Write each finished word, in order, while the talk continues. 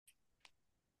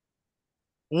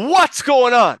What's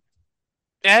going on?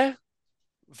 Everybody,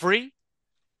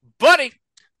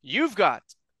 you've got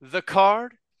the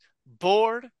card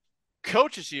board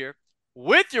coaches here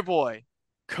with your boy,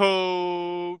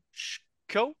 Coach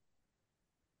Co.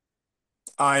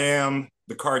 I am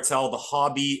the cartel, the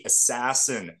hobby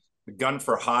assassin, the gun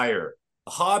for hire,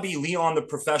 the hobby Leon the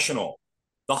professional,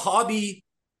 the hobby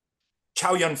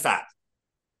Chow Yun Fat.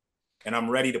 And I'm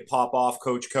ready to pop off,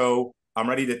 Coach Co. I'm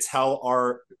ready to tell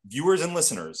our viewers and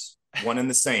listeners, one and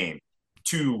the same,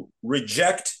 to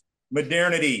reject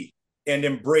modernity and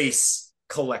embrace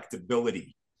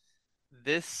collectability.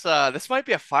 This might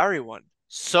be a fiery one.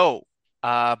 So,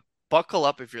 uh, buckle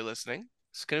up if you're listening.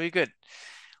 It's gonna be good.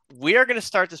 We are gonna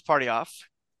start this party off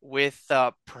with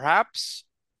perhaps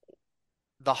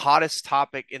the hottest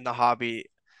topic in the hobby,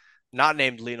 not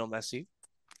named Lionel Messi.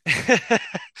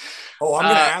 Oh, I'm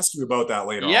going to uh, ask you about that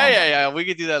later Yeah, on, yeah, by the yeah. way. We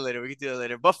could do that later. We could do that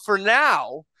later. But for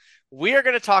now, we are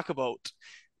going to talk about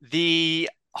the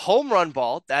home run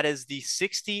ball. That is the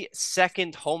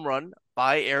 62nd home run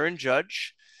by Aaron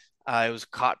Judge. It was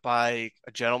caught by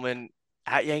a gentleman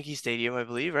at Yankee Stadium, I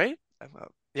believe, right?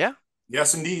 Yeah,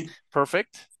 Yes, indeed.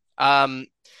 perfect. Um,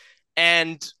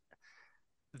 and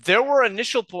there were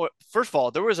initial point. First of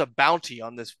all, there was a bounty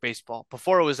on this baseball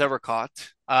before it was ever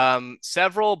caught.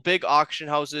 Several big auction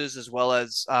houses, as well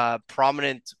as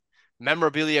prominent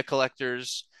memorabilia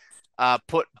collectors,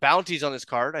 put bounties on this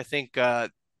card. I think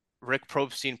Rick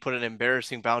Probstein put an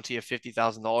embarrassing bounty of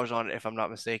 $50,000 on it, if I'm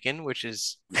not mistaken, which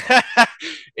is, Yeah.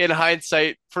 in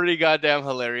hindsight, pretty goddamn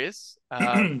hilarious.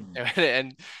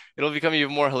 And it'll become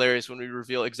even more hilarious when we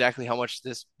reveal exactly how much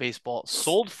this baseball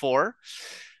sold for.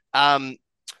 Um,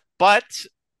 but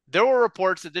there were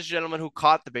reports that this gentleman who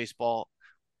caught the baseball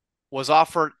was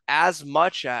offered as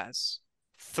much as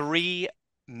 $3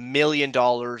 million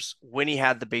when he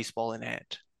had the baseball in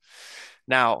hand.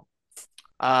 Now,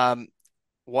 um,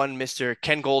 one Mr.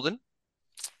 Ken Golden,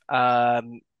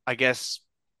 I guess,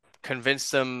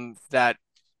 convinced them that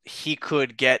he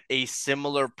could get a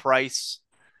similar price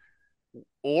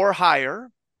or higher.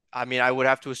 I mean, I would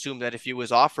have to assume that if he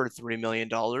was offered $3 million,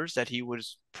 that he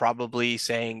was probably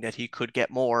saying that he could get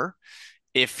more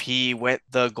if he went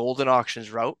the golden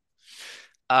auctions route,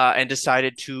 and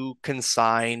decided to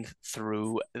consign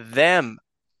through them.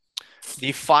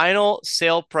 The final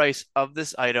sale price of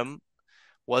this item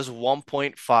was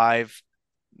 $1.5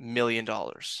 million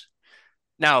dollars.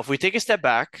 Now, if we take a step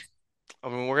back, I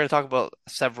mean, we're going to talk about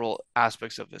several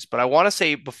aspects of this, but I want to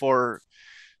say before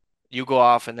you go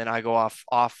off and then I go off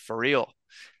for real,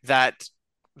 that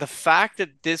the fact that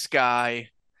this guy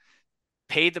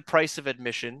paid the price of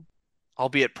admission,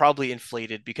 albeit probably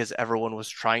inflated because everyone was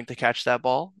trying to catch that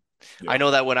ball. I Yeah.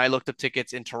 know that when I looked up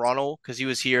tickets in Toronto, because he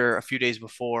was here a few days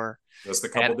before, Just a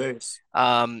and couple days.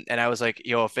 and I was like,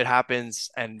 yo, if it happens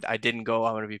and I didn't go,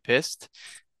 I'm gonna be pissed.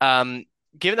 Um,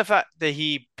 Given the fact that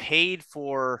he paid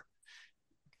for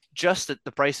just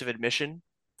the price of admission,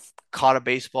 caught a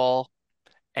baseball,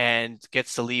 and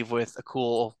gets to leave with a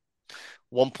cool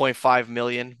 1.5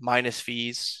 million minus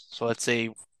fees. So let's say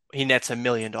he nets $1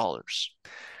 million.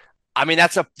 I mean,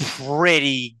 that's a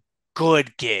pretty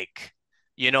good gig.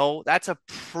 That's a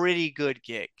pretty good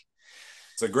gig.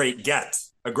 It's a great get,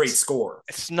 a great score.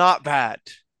 It's not bad.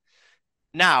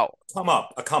 Now, Come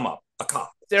up, a come up, a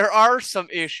cop. there are some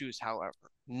issues, however.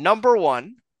 Number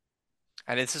one,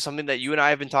 and this is something that you and I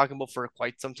have been talking about for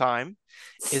quite some time,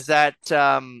 is that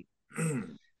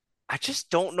I just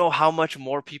don't know how much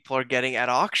more people are getting at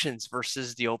auctions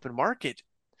versus the open market.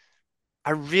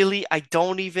 I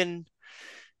don't even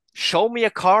show me a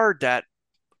card that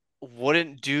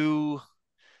wouldn't do.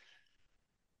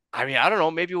 I mean, I don't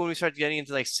know, maybe when we start getting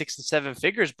into like six and seven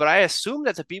figures, but I assume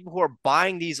that the people who are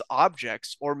buying these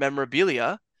objects or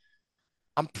memorabilia,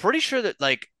 I'm pretty sure that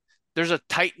like there's a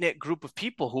tight knit group of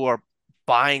people who are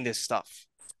buying this stuff,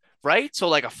 right? So,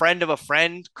 like a friend of a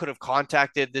friend could have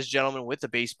contacted this gentleman with the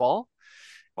baseball,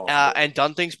 Possible. and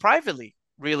done things privately,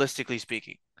 realistically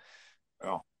speaking.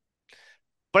 Oh.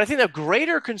 But I think the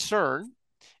greater concern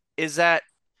is that,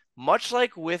 much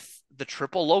like with the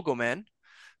triple logo man,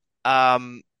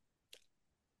 um,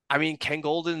 I mean, Ken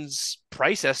Golden's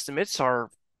price estimates are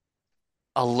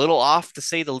a little off to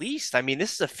say the least. I mean,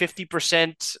 this is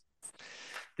 50%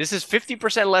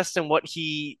 less than what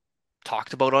he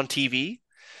talked about on TV,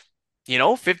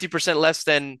 50% less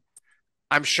than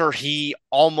I'm sure he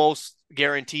almost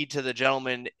guaranteed to the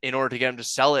gentleman in order to get him to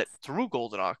sell it through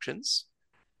Golden Auctions.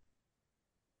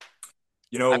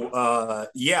 Yeah.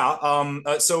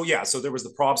 So there was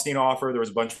the Probstein offer. There was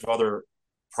a bunch of other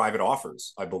private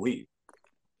offers, I believe.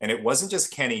 And it wasn't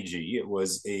just Kenny G. It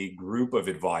was a group of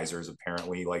advisors,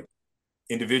 apparently, like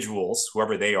individuals,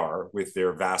 whoever they are, with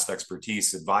their vast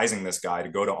expertise, advising this guy to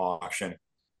go to auction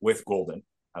with Golden.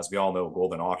 As we all know,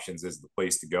 Golden Auctions is the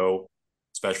place to go,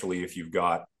 especially if you've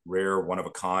got rare, one of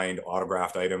a kind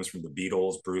autographed items from the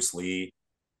Beatles, Bruce Lee,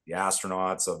 the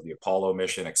astronauts of the Apollo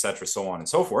mission, et cetera, so on and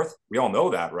so forth. We all know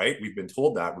that, right? We've been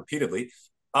told that repeatedly.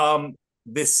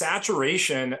 The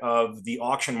saturation of the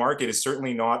auction market is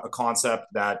certainly not a concept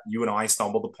that you and I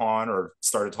stumbled upon or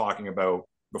started talking about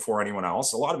before anyone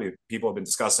else. A lot of people have been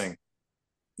discussing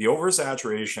the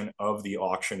oversaturation of the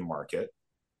auction market.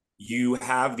 You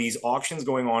have these auctions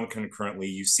going on concurrently.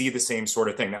 You see the same sort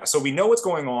of thing. Now, so we know what's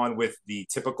going on with the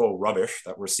typical rubbish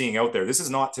that we're seeing out there. This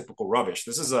is not typical rubbish.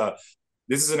 This is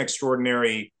an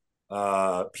extraordinary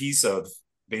piece of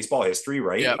baseball history,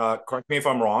 right? Yeah, Correct me if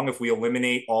I'm wrong. If we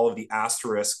eliminate all of the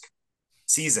asterisk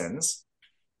seasons,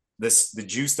 the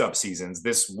juiced up seasons,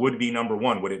 this would be number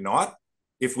one, would it not?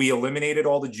 If we eliminated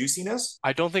all the juiciness,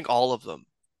 I don't think all of them.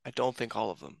 I don't think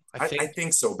all of them. I I think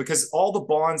think so because all the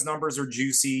Bonds numbers are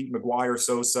juicy. McGuire,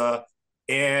 Sosa,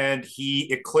 and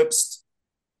he eclipsed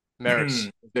Maris,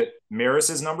 that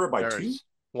Maris's number by two. Maris,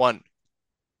 one.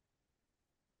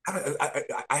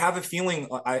 I have a feeling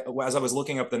as I was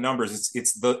looking up the numbers,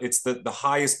 it's the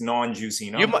highest non-juicy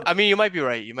You might, number. I mean, you might be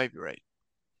right. You might be right.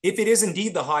 If it is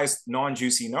indeed the highest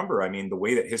non-juicy number, I mean, the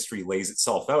way that history lays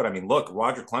itself out, I mean, look,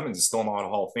 Roger Clemens is still not a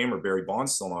Hall of Famer. Barry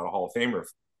Bonds still not a Hall of Famer.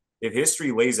 If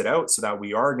history lays it out so that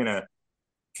we are going to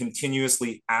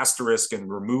continuously asterisk and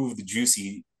remove the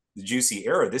juicy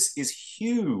era, this is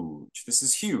huge. This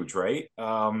is huge, right?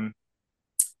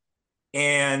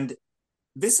 And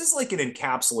this is like an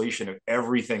encapsulation of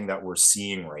everything that we're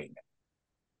seeing right now,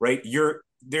 right?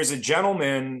 There's a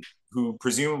gentleman who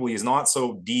presumably is not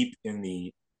so deep in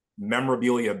the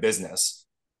memorabilia business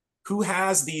who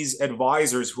has these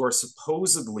advisors who are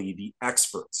supposedly the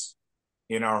experts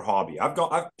in our hobby. I've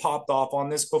popped off on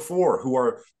this before, who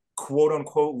are quote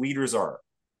unquote leaders are,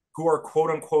 who are quote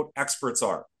unquote experts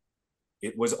are.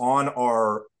 It was on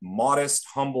our modest,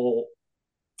 humble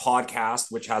podcast,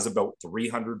 which has about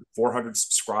 300, 400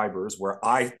 subscribers, where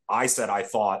I said I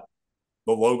thought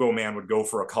the logo man would go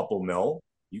for a couple mil.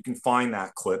 You can find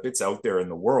that clip. It's out there in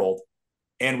the world.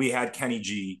 And we had Kenny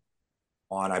G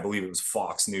on, I believe it was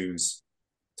Fox News,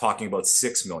 talking about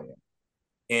 6 million.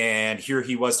 And here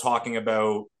he was talking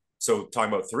about, talking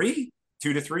about three,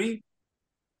 2 to 3.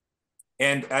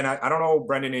 And I don't know,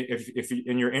 Brendan, if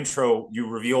in your intro you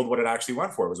revealed what it actually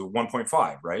went for. It was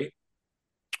 1.5, right?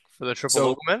 For the triple So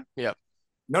logo man? Yeah.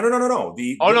 no. Oh no,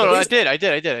 The no, I baseball, did. I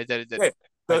did. I did. I did. I did.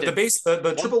 yeah, I the did. base the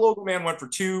One. triple logo man went for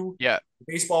two. Yeah.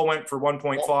 The baseball went for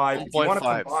 1.5. One If you point want to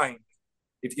five. combine,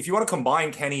 if you want to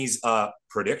combine Kenny's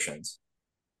predictions,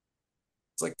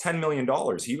 it's like $10 million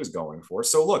he was going for.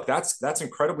 So look, that's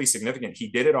incredibly significant. He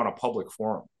did it on a public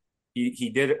forum.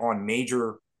 He did it on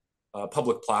major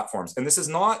public platforms, and this is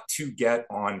not to get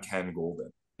on Ken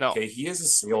Golden. No. Okay, he is a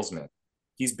salesman.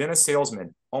 He's been a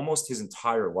salesman almost his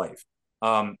entire life.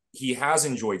 He has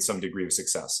enjoyed some degree of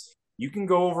success. You can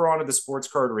go over onto the Sports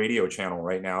Card Radio channel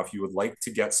right now if you would like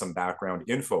to get some background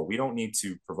info. We don't need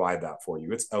to provide that for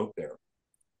you. It's out there.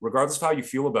 Regardless of how you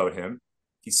feel about him,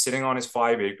 he's sitting on his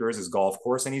 5 acres, his golf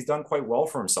course, and he's done quite well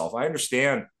for himself. I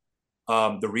understand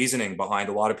the reasoning behind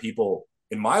a lot of people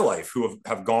in my life who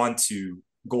have gone to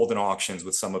Golden auctions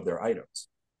with some of their items.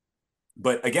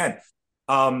 But again,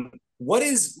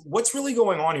 what's really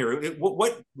going on here?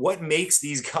 What makes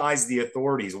these guys the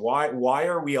authorities? Why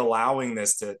are we allowing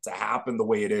this to happen the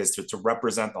way it is, to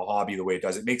represent the hobby the way it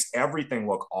does? It makes everything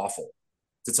look awful,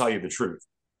 to tell you the truth.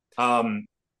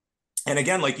 And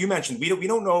again, like you mentioned, we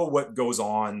don't know what goes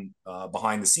on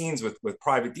behind the scenes with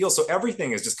private deals. So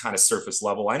everything is just kind of surface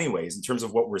level, anyways, in terms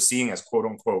of what we're seeing as quote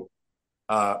unquote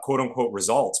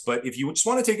results. But if you just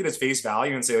want to take it as face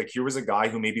value and say, like, here was a guy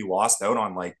who maybe lost out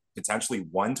on like potentially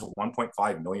 $1 to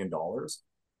 $1.5 million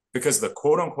because the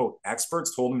quote unquote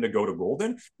experts told him to go to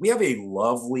Golden, we have a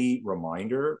lovely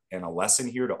reminder and a lesson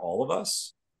here to all of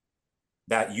us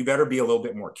that you better be a little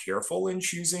bit more careful in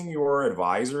choosing your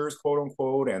advisors, quote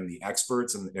unquote, and the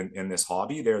experts in this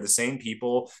hobby. They're the same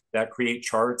people that create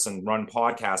charts and run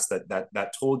podcasts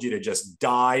that told you to just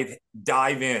dive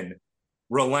in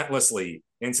relentlessly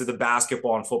into the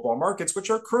basketball and football markets, which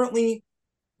are currently,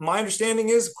 my understanding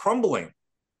is, crumbling.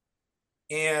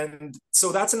 And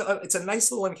so it's a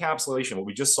nice little encapsulation what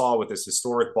we just saw with this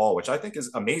historic ball, which I think is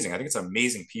amazing. I think it's an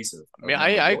amazing piece I mean, of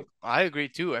memorabilia. I agree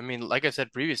too. I mean, like I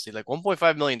said previously, like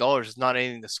 $1.5 million is not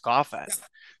anything to scoff at.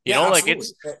 You Yeah, know, like absolutely.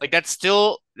 it's like that's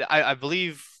still I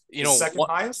believe, The second what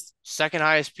highest, second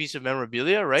highest piece of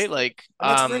memorabilia, right? Like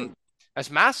and that's great.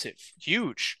 that's massive,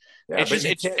 huge. Yeah, It's but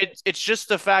just you can't. it's just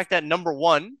the fact that number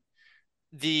one,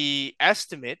 the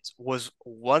estimate was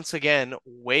once again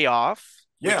way off,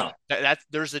 which Yeah.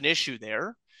 there's an issue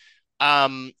there.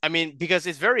 I mean, because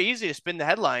it's very easy to spin the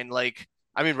headline. Like,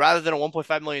 I mean, rather than a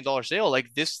 $1.5 million sale,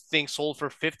 like this thing sold for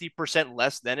 50%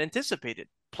 less than anticipated,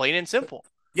 plain and simple,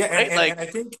 Yeah. right? Like, And I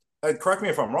think, correct me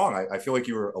if I'm wrong, I feel like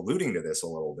you were alluding to this a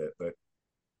little bit, but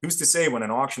who's to say when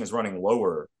an auction is running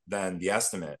lower than the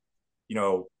estimate? You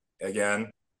know,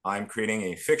 again, I'm creating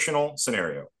a fictional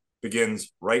scenario.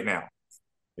 Begins right now.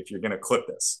 If you're going to clip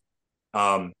this,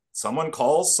 someone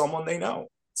calls someone they know,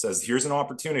 says, "Here's an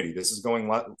opportunity. This is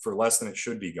going for less than it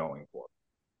should be going for.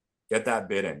 Get that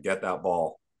bid in, get that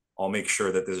ball. I'll make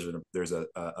sure that there's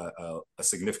a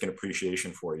significant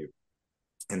appreciation for you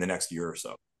in the next year or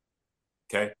so."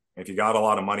 Okay. And if you got a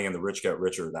lot of money and the rich get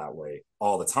richer that way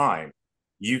all the time,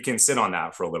 you can sit on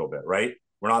that for a little bit, right?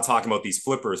 We're not talking about these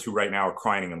flippers who right now are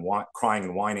crying and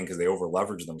whining because they over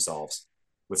leverage themselves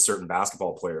with certain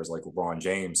basketball players like LeBron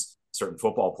James, certain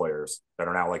football players that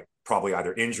are now like probably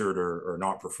either injured or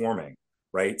not performing,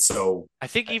 right? So I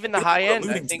think I even the feel like high we're end,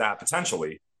 alluding to that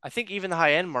potentially. I think even the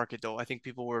high end market though, I think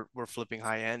people were flipping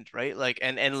high end, right? Like,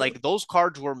 and Sure. like those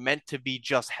cards were meant to be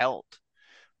just held,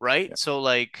 right? Yeah. So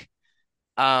like,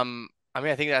 I mean,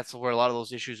 I think that's where a lot of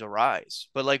those issues arise.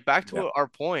 But like back Yeah. to our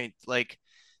point, like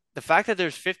the fact that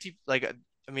there's 50, like,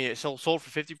 I mean, it sold for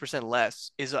 50%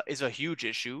 less is a huge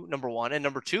issue, number one. And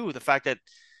number two, the fact that,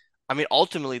 I mean,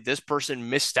 ultimately this person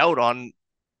missed out on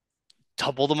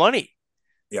double the money,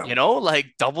 Yeah.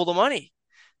 like double the money.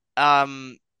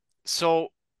 Um, so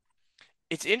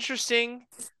it's interesting.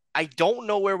 I don't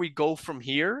know where we go from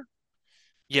here,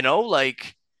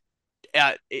 like,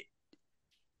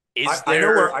 is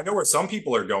there, I know where some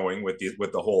people are going with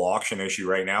the whole auction issue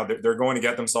right now. They're going to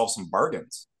get themselves some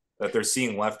bargains that they're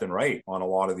seeing left and right on a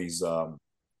lot of these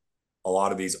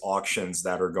auctions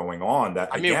that are going on that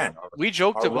I mean, again are we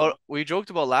joked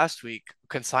about last week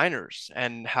consigners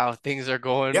and how things are yeah,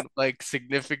 going like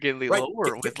significantly right.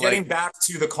 lower with like, Getting back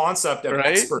to the concept of right?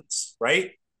 experts,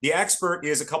 right? The expert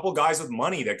is a couple guys with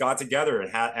money that got together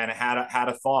and had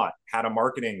a thought, had a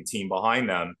marketing team behind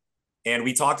them. And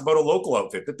we talked about a local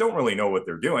outfit that don't really know what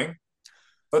they're doing,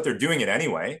 but they're doing it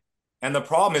anyway. And the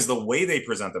problem is the way they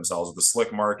present themselves with the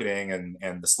slick marketing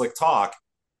and the slick talk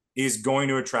is going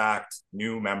to attract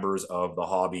new members of the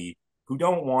hobby who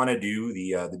don't want to do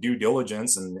the due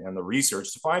diligence and the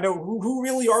research to find out who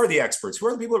really are the experts, who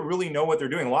are the people that really know what they're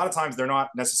doing. A lot of times they're not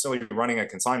necessarily running a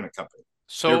consignment company.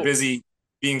 They're So, busy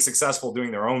being successful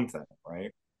doing their own thing,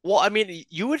 right? well, I mean,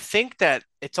 you would think that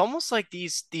it's almost like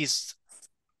these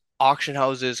auction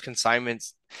houses,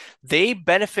 consignments, they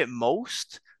benefit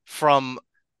most from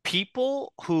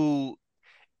people who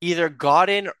either got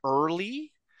in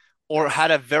early or Yes.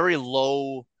 had a very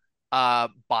low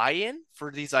buy-in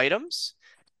for these items,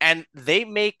 and they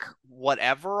make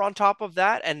whatever on top of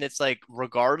that, and it's like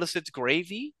regardless, it's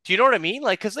gravy. Do you know what I mean?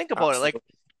 Like, because think about it, like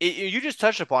Absolutely. you just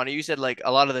touched upon it. You said like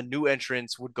a lot of the new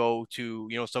entrants would go to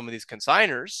some of these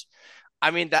consigners. I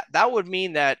mean that would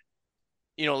mean that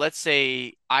let's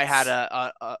say I had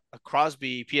a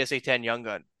Crosby PSA 10 Young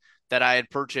Gun that I had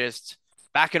purchased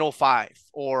back in '05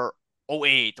 or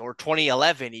 '08 or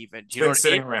 2011 even. Do It's you know been what I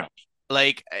mean? sitting around.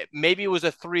 Like maybe it was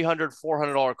a $300,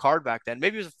 $400 card back then.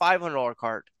 Maybe it was a $500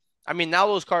 card. I mean, now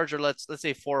those cards are let's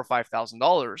say $4,000 or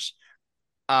 $5,000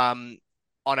 um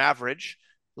on average.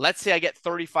 Let's say I get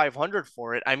 3,500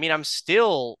 for it. I mean, I'm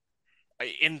still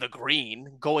in the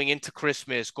green going into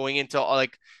Christmas, going into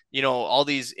like, all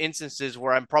these instances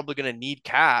where I'm probably going to need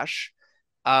cash.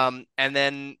 And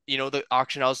then, the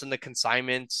auction house and the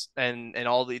consignments and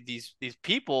all these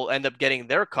people end up getting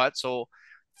their cut. So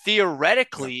Yeah.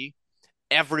 theoretically,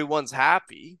 everyone's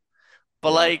happy, but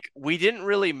Yeah. like we didn't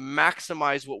really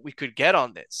maximize what we could get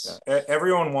on Yeah. this.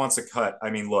 Everyone wants a cut.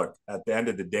 I mean, look, at the end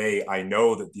of the day, I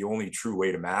know that the only true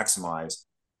way to maximize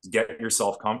is get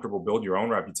yourself comfortable, build your own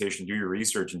reputation, do your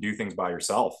research, and do things by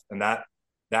yourself. And that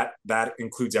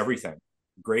includes everything: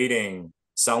 grading,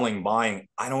 selling, buying.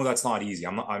 I know that's not easy.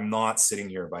 I'm not sitting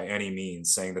here by any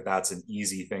means saying that that's an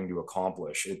easy thing to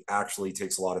accomplish. It actually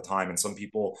takes a lot of time, and some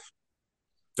people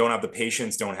don't have the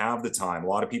patience, don't have the time. A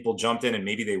lot of people jumped in and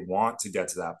maybe they want to get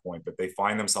to that point, but they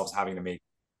find themselves having to make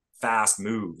fast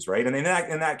moves, right? And in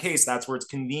that case, that's where it's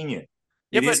convenient.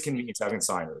 Yeah, It but is convenient having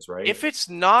signers, right? if it's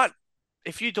not,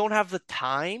 if you don't have the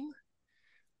time,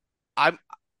 I'm,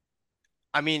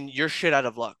 I mean, you're shit out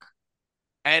of luck.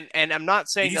 And I'm not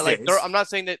saying These that like there days, I'm not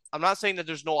saying that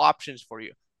there's no options for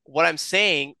you. What I'm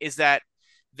saying is that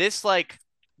this like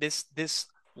this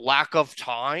lack of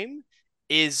time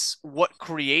is what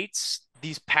creates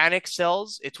these panic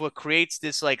sells. It's what creates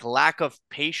this like lack of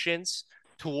patience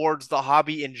towards the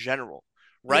hobby in general,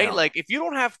 right? Yeah. Like if you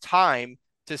don't have time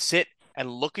to sit and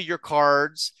look at your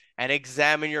cards and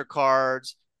examine your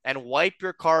cards and wipe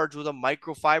your cards with a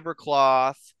microfiber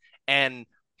cloth and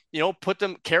put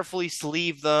them carefully,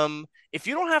 sleeve them. If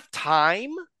you don't have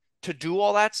time to do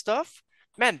all that stuff,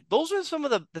 man, those are some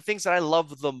of the things that I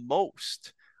love the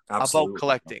most about Absolutely.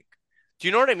 collecting. Do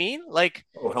you know what I mean? Like,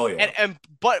 Oh, hell and yeah. and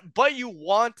but you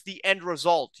want the end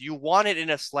result. You want it in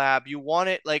a slab. You want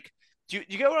it like, do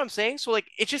you get what I'm saying? So like,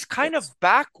 it's just kind of Yes.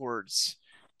 backwards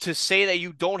to say that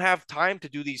you don't have time to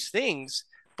do these things,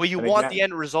 but you And want the again,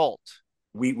 end result.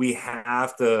 we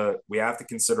have to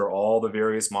consider all the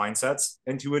various mindsets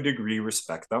and to a degree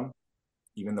respect them,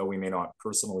 even though we may not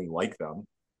personally like them.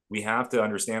 We have to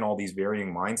understand all these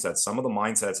varying mindsets. Some of the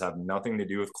mindsets have nothing to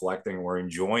do with collecting or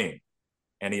enjoying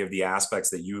any of the aspects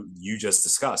that you just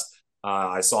discussed.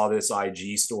 I saw this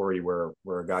IG story where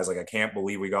a guy's like, I can't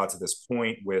believe we got to this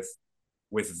point with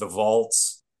the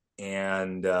vaults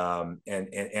and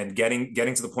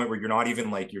getting to the point where you're not even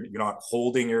like you're not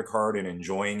holding your card and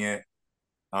enjoying it.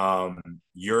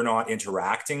 You're not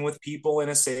interacting with people in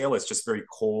a sale. It's just very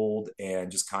cold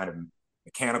and just kind of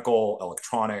mechanical,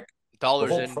 electronic, the Dollars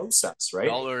whole in, process, right?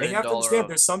 dollar And you in, have to dollar understand out.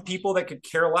 there's some people that could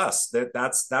care less.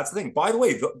 That's the thing. By the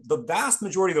way, the vast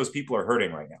majority of those people are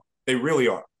hurting right now. They really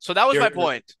are. So that was my They're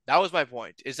point. That was my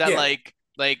point. Is that yeah. like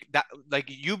that like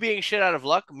you being shit out of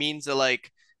luck means that like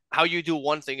how you do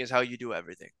one thing is how you do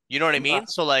everything. You know what I I, mean?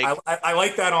 So I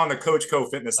like that on the Coach Co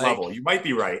fitness like level. You might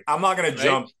be right. I'm not going to right?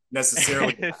 jump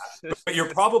necessarily to that, but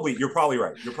you're probably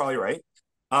right. You're probably right.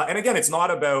 And again, it's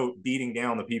not about beating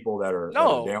down the people that are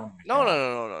No. down right No, no, now.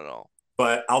 no, no, no, no.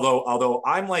 But although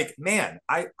I'm like, man,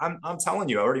 I'm telling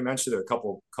you, I already mentioned it a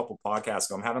couple podcasts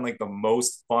ago. I'm having like the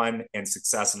most fun and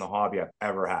success in the hobby I've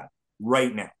ever had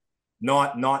right now.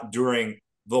 Not during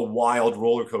the wild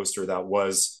roller coaster that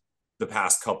was the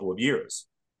past couple of years.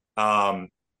 Um,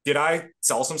 did I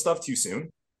sell some stuff too soon?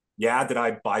 Yeah. Did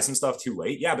I buy some stuff too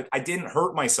late? Yeah, but I didn't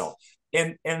hurt myself.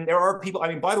 And there are people. I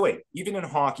mean, by the way, even in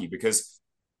hockey, because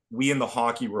we in the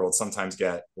hockey world sometimes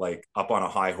get like up on a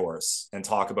high horse and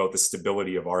talk about the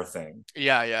stability of our thing,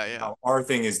 Yeah, yeah, yeah. how our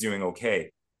thing is doing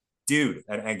okay, dude.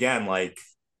 And again, like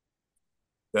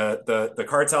the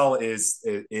cartel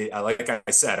like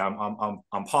I said,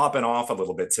 I'm popping off a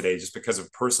little bit today just because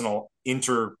of personal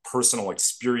interpersonal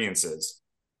experiences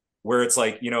where it's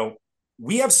like,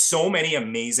 we have so many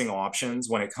amazing options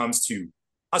when it comes to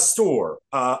a store,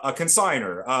 a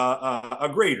consigner, a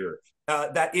grader.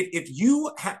 That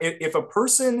if a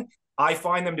person, I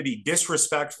find them to be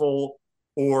disrespectful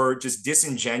or just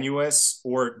disingenuous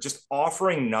or just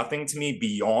offering nothing to me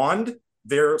beyond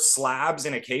their slabs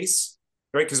in a case,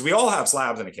 right? Because we all have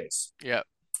slabs in a case. Yeah.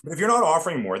 But if you're not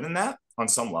offering more than that on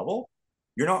some level,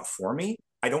 you're not for me.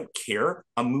 I don't care.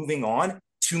 I'm moving on.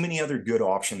 Too many other good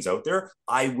options out there.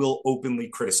 I will openly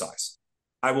criticize.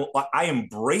 I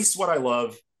embrace what I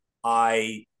love.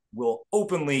 I will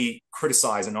openly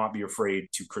criticize and not be afraid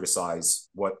to criticize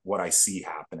what I see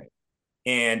happening.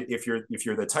 And if you're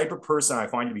the type of person I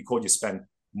find to be cool, you spend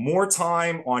more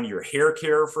time on your hair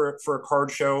care for a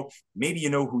card show. Maybe you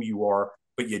know who you are,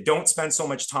 but you don't spend so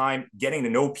much time getting to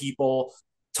know people,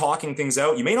 talking things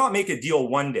out. You may not make a deal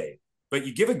one day, but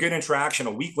you give a good interaction.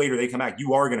 A week later, they come back.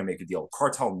 You are going to make a deal.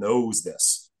 Cartel knows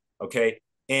this. Okay.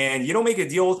 And you don't make a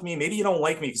deal with me. Maybe you don't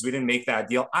like me because we didn't make that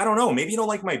deal. I don't know. Maybe you don't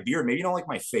like my beard. Maybe you don't like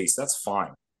my face. That's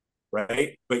fine,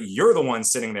 right? But you're the one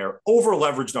sitting there over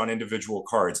leveraged on individual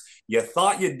cards. You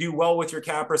thought you'd do well with your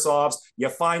Kaprasovs. You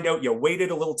find out you waited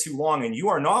a little too long, and you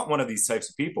are not one of these types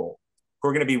of people who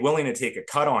are going to be willing to take a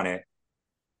cut on it.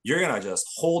 You're going to just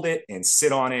hold it and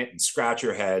sit on it and scratch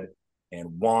your head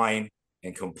and whine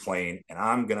and complain. And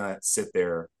I'm going to sit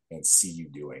there and see you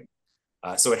doing.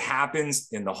 So it happens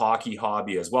in the hockey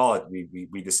hobby as well.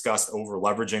 We discussed over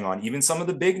leveraging on even some of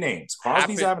the big names.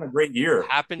 Crosby's Happened having a great year,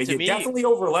 happened but to you me. definitely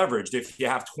over leveraged if you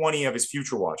have 20 of his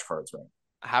future watch cards, right?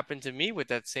 Happened to me with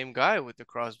that same guy with the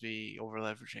Crosby over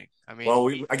leveraging. I mean, Well,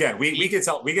 he we he could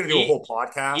tell we got to do a he whole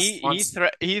podcast on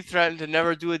he threatened to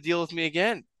never do a deal with me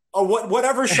again.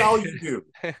 whatever shall you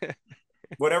do.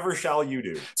 Whatever shall you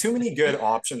do. Too many good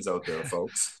options out there,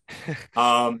 folks.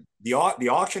 The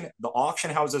auction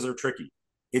houses are tricky.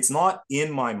 It's not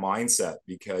in my mindset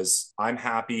because I'm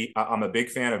happy. I'm a big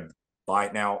fan of buy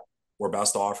it now or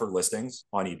best offer listings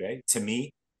on eBay. To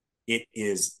me, it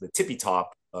is the tippy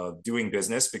top of doing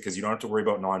business because you don't have to worry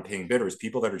about non-paying bidders.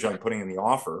 People that are trying putting in the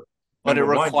offer. But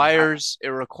Number one, you have it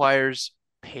requires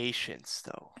patience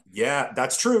though. yeah,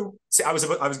 that's true. See, I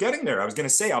was getting there. I was going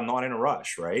to say I'm not in a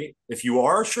rush, right? If you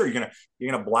are, sure, you're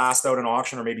gonna blast out an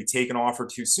auction or maybe take an offer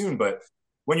too soon. But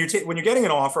when you're getting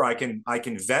an offer, I can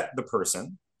vet the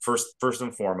person first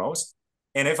and foremost.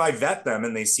 And if I vet them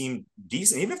and they seem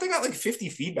decent, even if they got like 50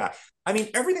 feedback, I mean,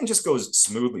 everything just goes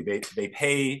smoothly. They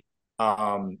pay.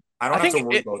 I I don't have to think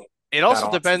worry it about it that also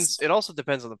option. depends. It also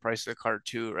depends on the price of the card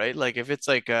too, right? Like if it's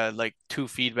like a like two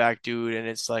feedback dude and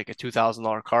it's like a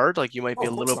 $2,000 card, like you might Oh, be a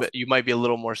of course little not. bit you might be a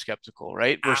little more skeptical,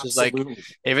 right? Versus like Absolutely.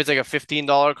 if it's like a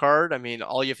 $15 card, I mean,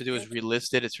 all you have to do is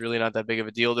relist it. It's really not that big of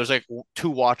a deal. There's like two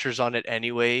watchers on it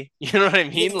anyway. You know what I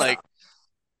mean? Yeah. Like,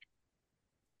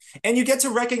 And you get to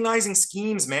recognizing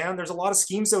schemes, man. There's a lot of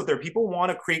schemes out there. People want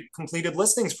to create completed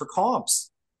listings for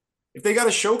comps. If they got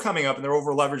a show coming up and they're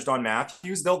over leveraged on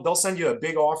Matthews, they'll send you a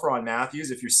big offer on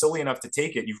Matthews. If you're silly enough to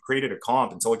take it, you've created a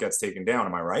comp until it gets taken down.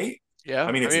 Am I right? I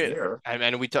yeah. mean, I it's mean, there.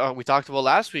 and we talked about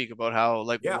last week about how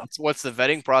like Yeah. what's the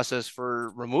vetting process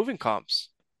for removing comps?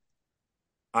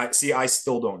 I see. I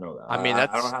still don't know that. I mean, I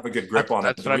don't that's have a good grip that's on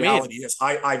that. that's But the what I mean. reality is,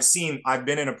 I've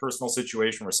been in a personal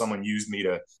situation where someone used me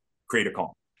to create a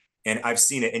comp, and I've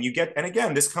seen it. And you get, and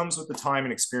again, this comes with the time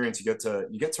and experience. You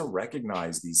get to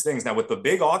recognize these things. Now with the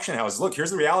big auction houses, look,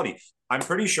 here's the reality. I'm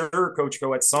pretty sure, Coach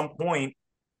Go, at some point,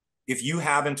 if you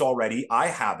haven't already, I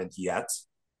haven't yet.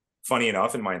 Funny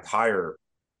enough, in my entire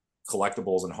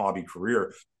collectibles and hobby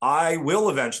career, I will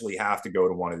eventually have to go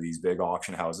to one of these big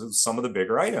auction houses, some of the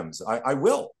bigger items. I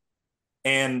will.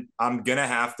 And I'm gonna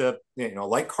have to,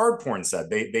 like Card Porn said,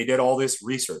 they did all this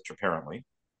research apparently,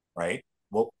 right?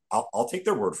 Well, I'll take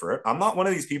their word for it. I'm not one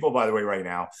of these people, by the way, right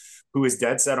now, who is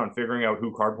dead set on figuring out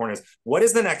who Card Porn is. What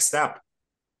is the next step?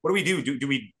 What do we do? Do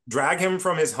we drag him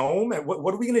from his home? And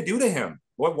what are we gonna do to him?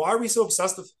 Why are we so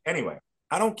obsessed with? Anyway,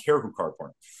 I don't care who Card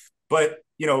Porn, but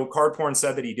Card Porn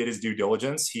said that he did his due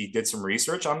diligence. He did some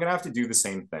research. I'm gonna have to do the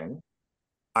same thing.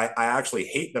 I actually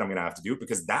hate that I'm going to have to do it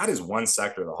because that is one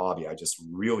sector of the hobby I just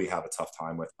really have a tough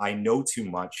time with. I know too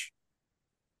much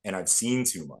and I've seen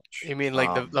too much. You mean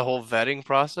like the whole vetting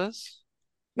process?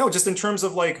 No, just in terms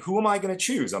of like, who am I going to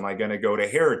choose? Am I going to go to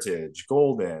Heritage,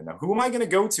 Golden? Who am I going to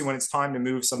go to when it's time to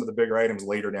move some of the bigger items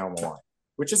later down the line,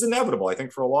 which is inevitable, I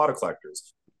think, for a lot of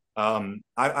collectors.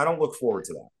 I don't look forward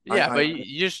to that. Yeah, but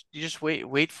you just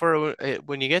wait for it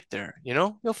when you get there, you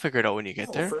know? You'll figure it out when you get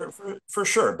No, there. for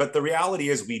sure. But the reality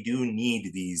is, we do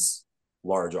need these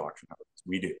large auction houses.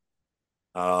 We do.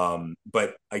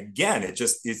 But again, it's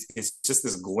just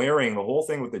this glaring. The whole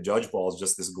thing with the judge ball is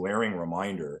just this glaring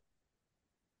reminder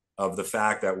of the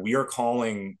fact that we are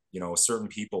calling certain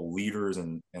people leaders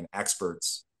and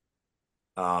experts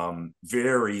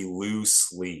very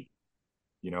loosely.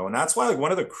 And that's why, like,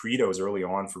 one of the credos early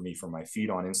on for me, for my feed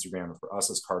on Instagram and for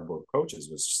us as cardboard coaches,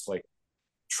 was just like,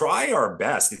 try our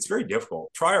best. It's very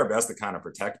difficult. Try our best to kind of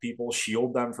protect people,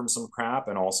 shield them from some crap,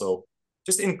 and also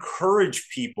just encourage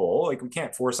people. Like, we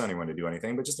can't force anyone to do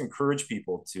anything, but just encourage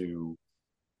people to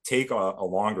take a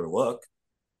longer look.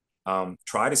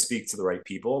 Try to speak to the right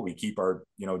people. We keep our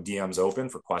DMs open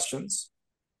for questions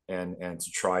and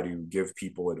to try to give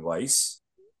people advice.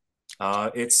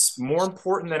 It's more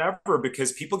important than ever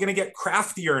because people are going to get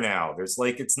craftier now.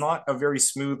 It's not a very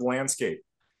smooth landscape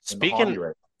in the Speaking hobby right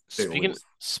now, to say the speaking least.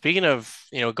 speaking of,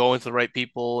 going to the right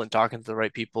people and talking to the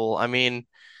right people, I mean,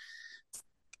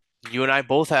 you and I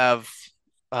both have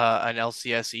an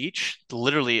LCS each,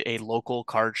 literally a local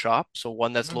card shop. So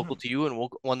one that's local Mm-hmm. to you and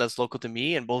one that's local to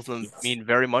me, and both of them Yes. mean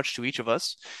very much to each of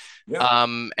us. Yeah.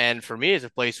 And for me, it's a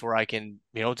place where I can,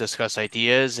 discuss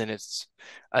ideas, and it's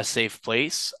a safe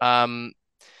place. And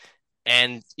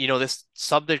this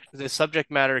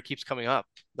subject matter keeps coming up.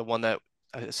 The one that,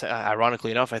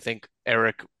 ironically enough, I think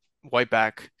Eric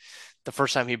Whiteback, the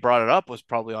first time he brought it up was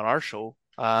probably on our show,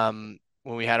 when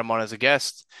we had him on as a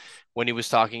guest, when he was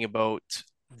talking about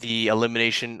the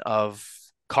elimination of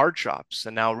card shops.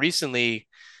 And now recently,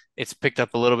 it's picked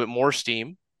up a little bit more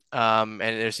steam, and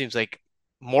there seems like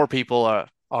more people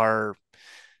are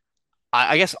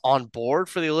I guess on board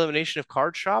for the elimination of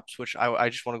card shops, which I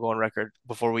just want to go on record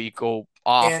before we go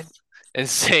off And and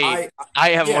say I, I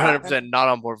am yeah, 100% not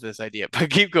on board for this idea, but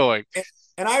keep going. and,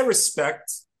 and I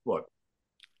respect. Look,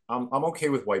 I'm okay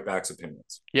with Whiteback's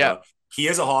opinions. Yeah, He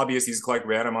is a hobbyist. He's a collector.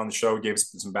 We had him on the show, gave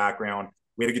us some background.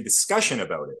 We had a good discussion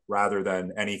about it rather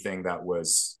than anything that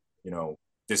was,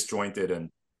 disjointed and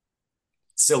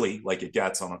silly like it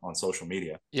gets on social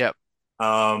media. yeah.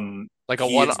 Like a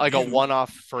He one is like a new.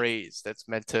 one-off phrase that's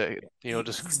meant to, He,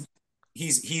 just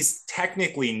he's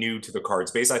technically new to the card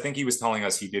space. I think he was telling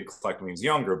us he did collect when he was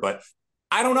younger, but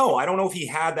I don't know. I don't know if he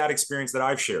had that experience that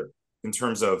I've shared in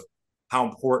terms of how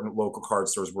important local card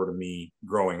stores were to me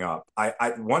growing up.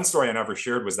 One story I never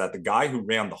shared was that the guy who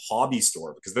ran the hobby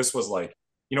store, because this was like,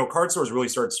 card stores really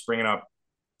started springing up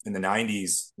in the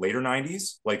 90s, later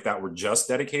 90s, like that were just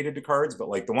dedicated to cards. But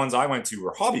like the ones I went to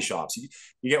were hobby shops. You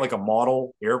get like a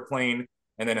model airplane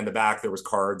And then in the back there was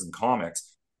cards and comics.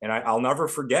 And I'll never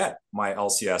forget my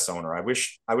LCS owner. I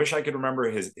wish I could remember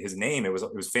his name. It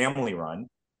was family run.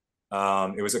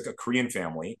 It was a Korean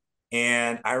family,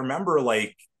 and I remember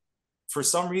like for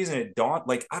some reason it dawned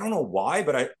like I don't know why,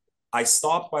 but I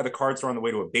stopped by the card store on the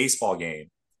way to a baseball game,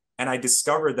 and I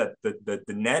discovered that the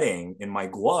netting in my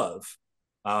glove,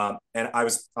 and I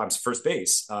was first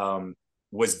base,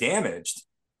 was damaged,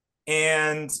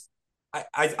 and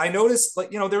I noticed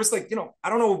like there was like I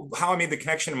don't know how I made the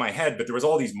connection in my head, but there was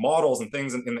all these models and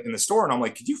things in the store, and I'm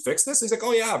like, could you fix this? He's like,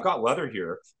 oh yeah, I've got leather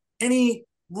here, and he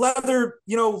leathermaned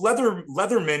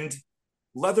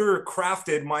leather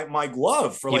crafted my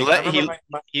glove for He like I let remember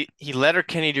my he letter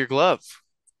Kenny your glove.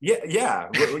 yeah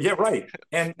right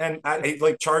and I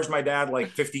like charged my dad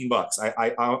like $15.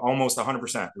 I almost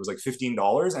 100%. It was like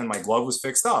 $15, and my glove was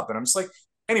fixed up, and I'm just like,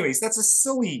 anyways, that's a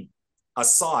silly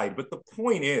aside, but the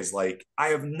point is like I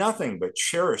have nothing but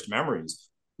cherished memories.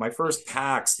 My first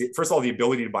packs, first of all, the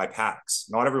ability to buy packs.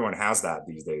 Not everyone has that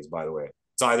these days, by the way.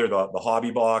 It's either the hobby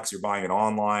box, you're buying it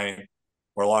online,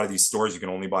 or a lot of these stores you can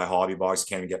only buy hobby box, you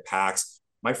can't even get packs.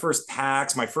 My first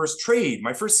packs, my first trade,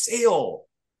 my first sale,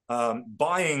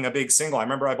 buying a big single. I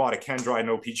remember I bought a Ken Dry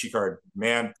No Peachy card.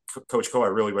 Man, Coach Co, I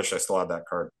really wish I still had that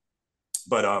card.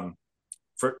 But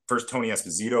first Tony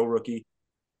Esposito rookie.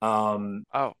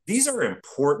 Oh, These are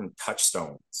important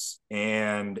touchstones.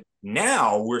 And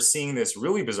now we're seeing this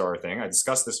really bizarre thing. I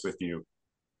discussed this with you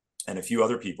and a few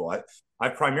other people.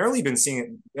 I've primarily been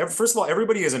seeing it. First of all,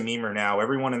 everybody is a memer now.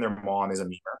 Everyone and their mom is a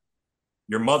memer.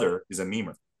 Your mother is a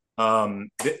memer.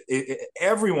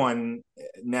 Everyone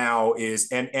now is,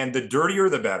 and the dirtier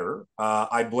the better.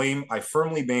 I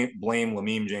firmly blame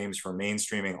Lameme James for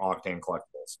mainstreaming Octane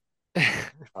collectibles.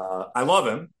 I love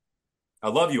him. I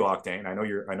love you, Octane. I know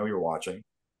you're watching.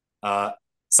 Uh,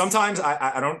 Sometimes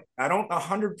I don't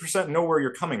 100% know where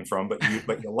you're coming from, but you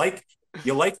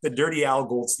like the dirty Al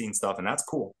Goldstein stuff, and that's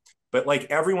cool. But like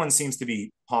everyone seems to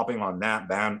be hopping on that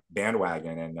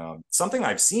bandwagon, and something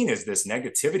I've seen is this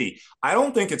negativity. I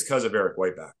don't think it's because of Eric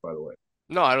Whiteback, by the way,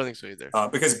 no, I don't think so either.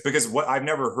 because what I've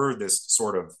never heard this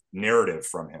sort of narrative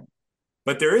from him.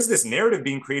 But there is this narrative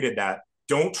being created that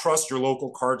don't trust your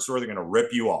local card store; they're going to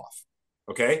rip you off.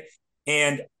 Okay,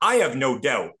 and I have no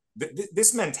doubt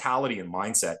this mentality and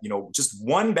mindset, just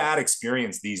one bad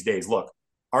experience these days. Look,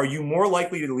 are you more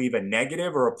likely to leave a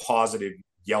negative or a positive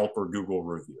Yelp or Google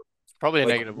review? Probably a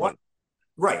Like negative what? one.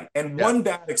 Right. And Yeah. one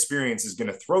bad experience is going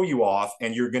to throw you off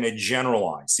and you're going to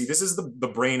generalize. See, this is the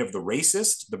brain of the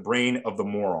racist, the brain of the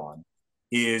moron.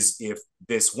 Is if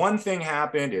this one thing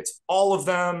happened, it's all of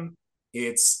them,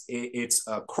 it's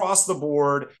across the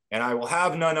board, and I will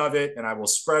have none of it, and I will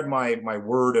spread my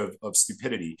word of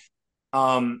stupidity.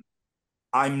 Um,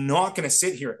 I'm not going to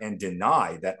sit here and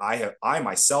deny that I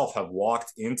myself have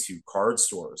walked into card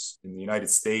stores in the United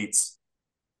States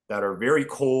that are very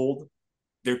cold.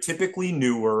 They're typically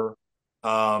newer.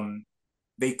 Um,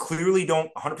 they clearly don't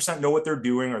 100% know what they're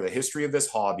doing or the history of this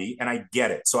hobby, and I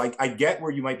get it. So I get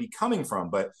where you might be coming from,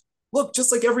 but look,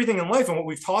 just like everything in life, and what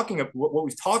we've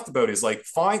talked about is like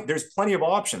find. There's plenty of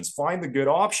options. Find the good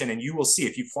option, and you will see.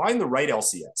 If you find the right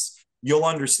LCS, you'll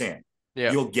understand.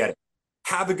 Yeah. You'll get it.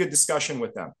 Have a good discussion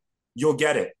with them. You'll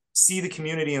get it. See the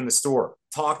community in the store.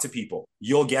 Talk to people.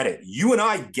 You'll get it. You and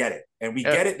I get it, and we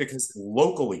Yeah. get it because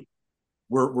locally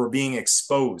we're being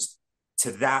exposed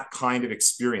to that kind of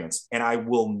experience. And I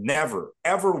will never,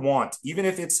 ever want, even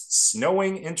if it's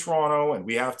snowing in Toronto and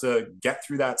we have to get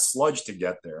through that sludge to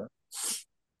get there,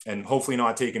 and hopefully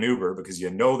not take an Uber because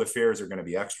the fares are going to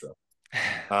be extra.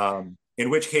 In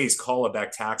which case, call a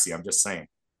Beck taxi. I'm just saying.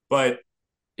 But,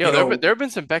 Yo, you know, there have been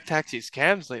some Beck Taxi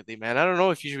scams lately, man. I don't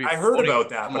know if you should be I heard about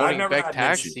that, but I've promoting never Beck had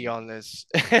an issue. Taxi on this.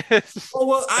 Oh,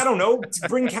 well, I don't know.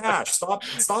 Bring cash. Stop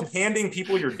handing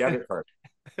people your debit card.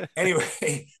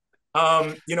 Anyway,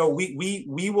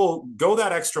 we will go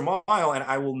that extra mile, and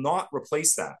I will not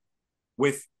replace that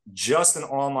with just an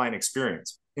online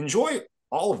experience. Enjoy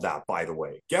all of that, by the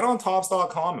way. Get on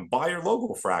tops.com and buy your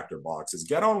logo fractor boxes.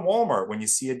 Get on Walmart when you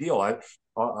see a deal.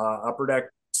 Upper Deck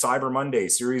Cyber Monday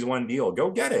Series 1 deal. Go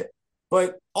get it.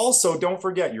 But also, don't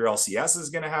forget your LCS is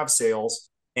going to have sales.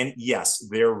 And yes,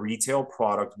 their retail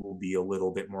product will be a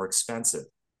little bit more expensive.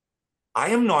 I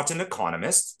am not an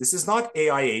economist. This is not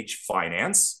AIH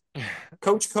finance.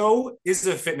 Coach Co is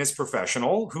a fitness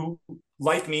professional who,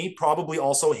 like me, probably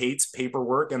also hates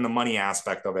paperwork and the money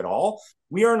aspect of it all.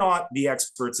 We are not the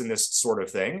experts in this sort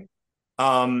of thing.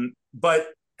 But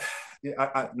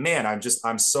man,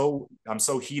 I'm so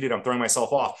heated. I'm throwing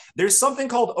myself off. There's something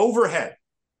called overhead.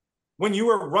 When you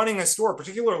are running a store,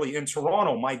 particularly in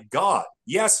Toronto, my God,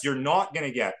 yes, you're not going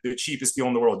to get the cheapest deal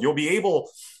in the world. You'll be able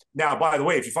Now, by the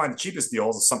way, if you find the cheapest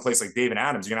deals, someplace like Dave and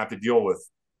Adams, you're gonna have to deal with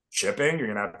shipping. You're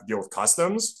gonna have to deal with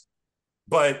customs.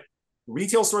 But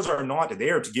retail stores are not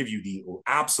there to give you the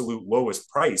absolute lowest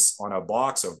price on a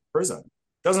box of Prism.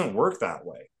 It doesn't work that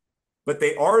way. But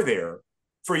they are there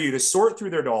for you to sort through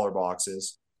their dollar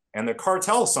boxes, and the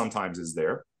cartel sometimes is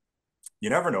there. You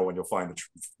never know when you'll find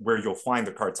where you'll find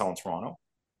the cartel in Toronto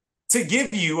to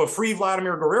give you a free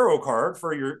Vladimir Guerrero card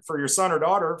for your son or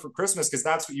daughter for Christmas, because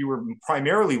that's what you were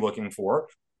primarily looking for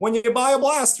when you buy a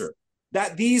blaster.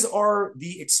 That these are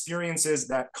the experiences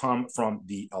that come from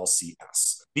the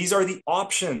LCS. These are the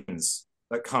options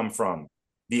that come from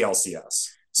the LCS.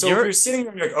 So if You're you're sitting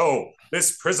there and you're like, oh,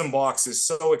 this Prism box is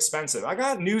so expensive, I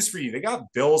got news for you. They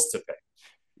got bills to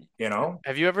pay, you know?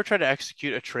 Have you ever tried to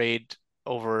execute a trade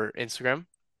over Instagram?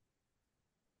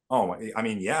 Oh, I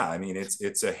mean, yeah. I mean,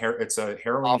 it's a harrowing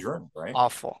Awful, journey, right?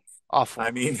 awful, I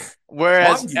awful. mean,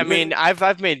 Whereas, mind I you, mean,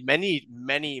 I've made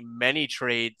many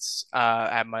trades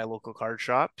at my local card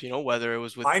shop, whether it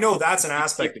was with I know that's an pe-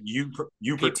 aspect that you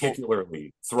people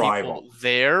particularly thrive on. people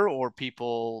there or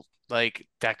people like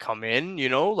that come in,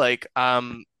 like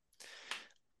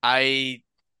I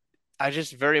I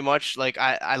just very much like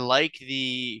I like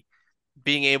the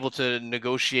being able to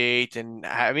negotiate and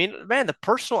I mean, man, the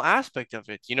personal aspect of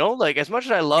it, like as much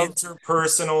as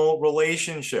Interpersonal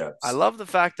I relationships. love the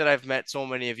fact that I've met so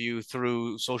many of you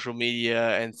through social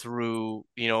media and through,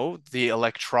 the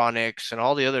electronics and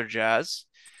all the other jazz.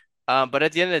 But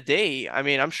at the end of the day, I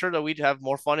mean, I'm sure that we'd have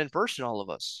more fun in person, all of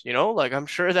us, like I'm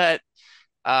sure that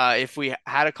if we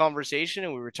had a conversation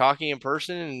and we were talking in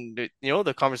person and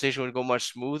the conversation would go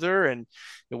much smoother and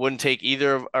it wouldn't take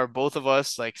either of or both of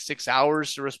us like 6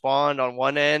 hours to respond on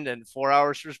one end and 4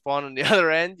 hours to respond on the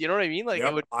other end. You know what I mean? Like it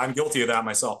Yep, would, I'm guilty of that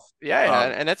myself. yeah, yeah,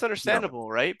 Um, and that's you know, understandable,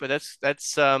 right? But that's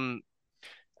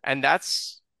and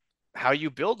that's how you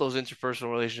build those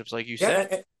interpersonal relationships, like you yeah,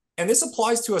 said. and this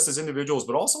applies to us as individuals,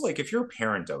 but also like if you're a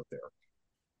parent out there,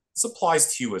 this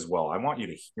applies to you as well. I want you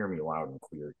to hear me loud and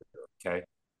clear here, okay?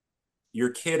 Your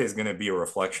kid is going to be a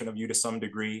reflection of you to some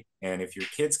degree, and if your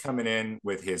kid's coming in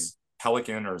with his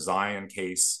Pelican or Zion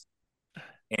case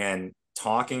and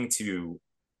talking to,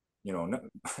 you know,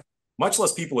 much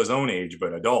less people his own age,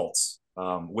 but adults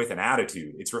with an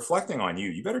attitude, it's reflecting on you.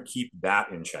 You better keep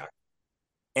that in check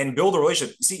and build a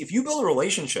relationship. See, if you build a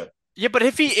relationship, Yeah, but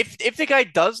if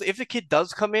the kid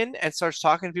does come in and starts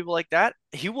talking to people like that,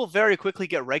 he will very quickly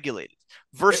get regulated.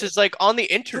 it, Versus like on the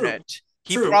true, internet,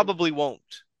 he true, probably won't.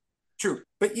 true.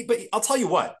 But I'll tell you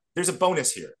what, there's a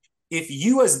bonus here. If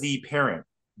you, as the parent,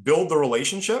 build the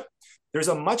relationship, there's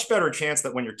a much better chance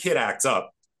that when your kid acts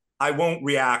up, I won't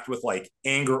react with like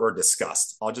anger or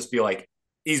disgust. I'll just be like,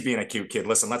 he's being a cute kid.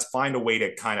 Listen, let's find a way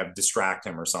to kind of distract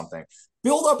him or something.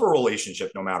 Build up a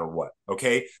relationship no matter what.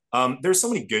 Okay. There's so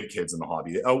many good kids in the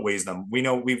hobby that outweighs them. We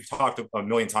know we've talked a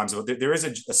million times about there is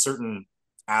a certain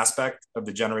aspect of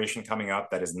the generation coming up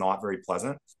that is not very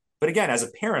pleasant. But again, as a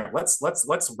parent, let's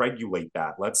regulate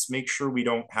that. Let's make sure we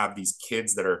don't have these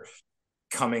kids that are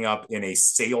coming up in a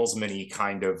salesman-y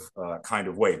kind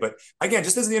of way. But again,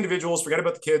 just as the individuals, forget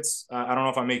about the kids. I don't know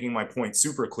if I'm making my point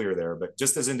super clear there, but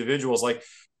just as individuals, like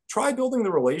try building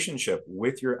the relationship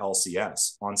with your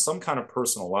LCS on some kind of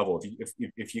personal level.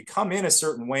 If you come in a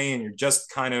certain way and you're just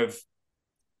kind of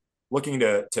looking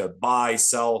to buy,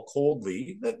 sell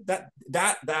coldly,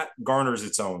 that garners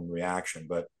its own reaction.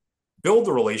 But build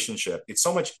the relationship. It's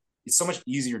so much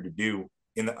easier to do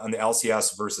on the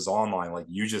LCS versus online, like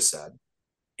you just said,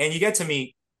 and you get to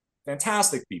meet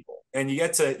fantastic people and you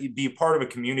get to be part of a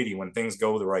community when things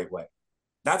go the right way.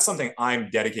 That's something I'm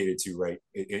dedicated to, right?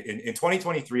 In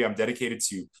 2023, I'm dedicated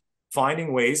to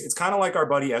finding ways. It's kind of like our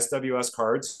buddy SWS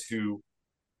Cards, who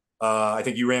I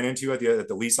think you ran into at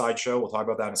the Lee Side show. We'll talk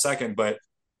about that in a second. But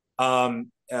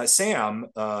Sam,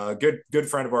 good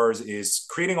friend of ours, is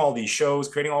creating all these shows,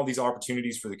 creating all these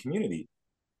opportunities for the community.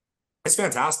 It's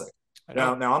fantastic. I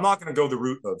know. Now I'm not going to go the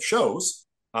route of shows.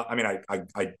 I mean,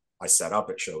 I set up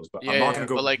at shows, but I'm Yeah, not yeah, going yeah. to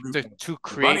go But the like route to of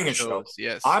create running a show. shows,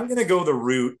 yes. I'm going to go the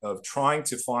route of trying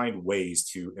to find ways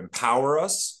to empower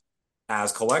us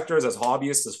as collectors, as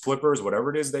hobbyists, as flippers, whatever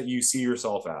it is that you see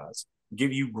yourself as,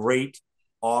 give you great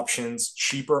options,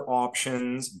 cheaper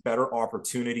options, better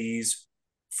opportunities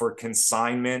for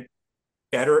consignment,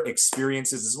 better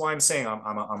experiences. This is why I'm saying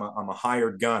I'm a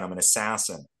hired gun. I'm an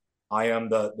assassin. I am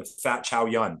the fat Chow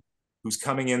Yun who's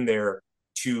coming in there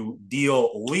to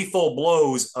deal lethal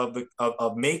blows of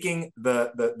making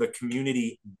the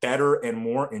community better and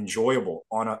more enjoyable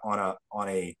on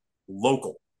a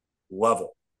local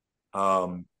level,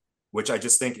 um, which I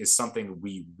just think is something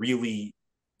we really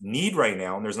need right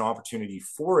now, and there's an opportunity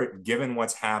for it given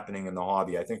what's happening in the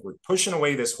hobby. I think we're pushing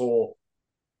away this whole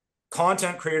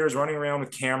content creators running around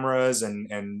with cameras and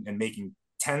making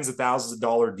tens of thousands of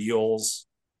dollar deals.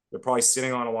 They're probably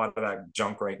sitting on a lot of that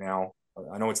junk right now.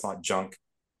 I know it's not junk,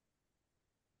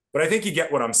 but I think you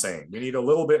get what I'm saying. We need a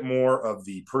little bit more of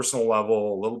the personal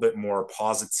level, a little bit more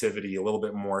positivity, a little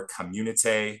bit more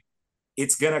community.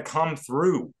 It's going to come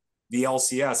through the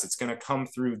LCS. It's going to come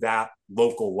through that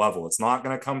local level. It's not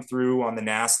going to come through on the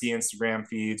nasty Instagram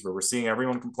feeds where we're seeing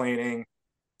everyone complaining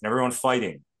and everyone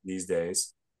fighting these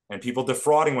days and people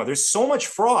defrauding. Well, there's so much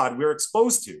fraud we're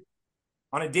exposed to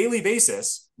on a daily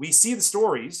basis. We see the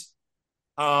stories.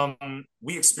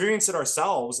 We experience it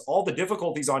ourselves, all the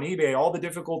difficulties on eBay, all the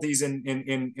difficulties in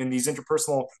these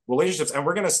interpersonal relationships. And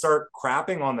we're going to start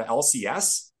crapping on the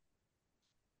LCS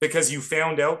because you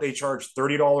found out they charge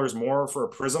 $30 more for a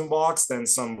Prism box than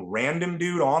some random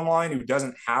dude online who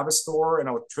doesn't have a store and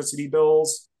electricity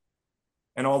bills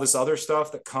and all this other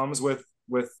stuff that comes with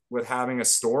having a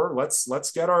store.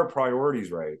 Let's get our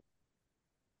priorities right.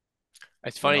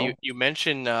 It's You funny know, you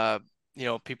mentioned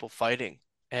people fighting,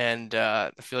 and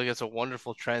I feel like it's a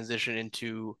wonderful transition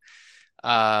into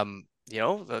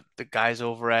the guys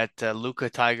over at Luca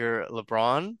Tiger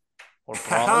LeBron or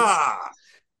Bronze.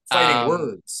 fighting Um,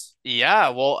 words. yeah,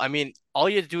 well, I mean, all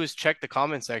you have to do is check the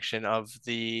comment section of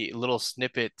the little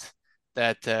snippet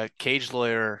that Cage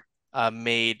Lawyer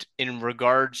made in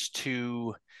regards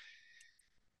to,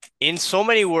 in so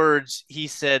many words, he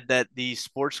said that the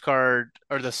sports card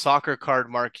or the soccer card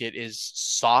market is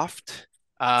soft.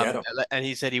 Get them, And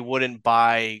he said he wouldn't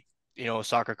buy,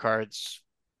 soccer cards,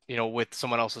 with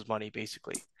someone else's money,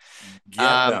 basically.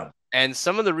 get them. And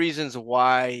some of the reasons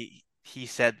why he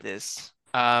said this,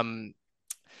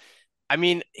 I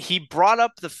mean, he brought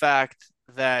up the fact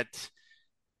that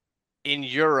in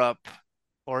Europe,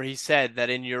 or he said that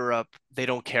in Europe, they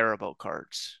don't care about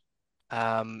cards.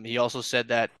 He also said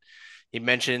that he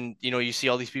mentioned, you see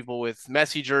all these people with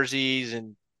Messi jerseys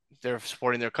and they're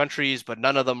supporting their countries, but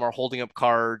none of them are holding up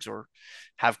cards or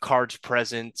have cards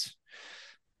present.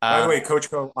 By the Uh, way, Coach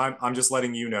Co, I'm just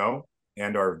letting you know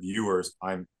and our viewers,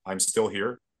 I'm still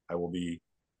here. I will be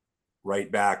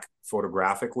right back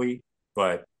photographically,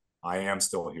 but I am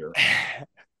still here.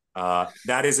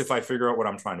 That is if I figure out what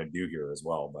I'm trying to do here as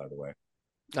well, by the way.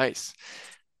 nice.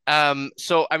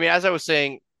 So I mean, as I was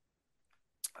saying,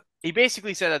 he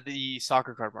basically said that the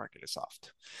soccer card market is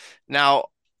soft. Now,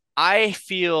 I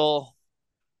feel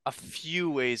a few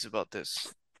ways about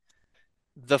this.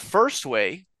 The first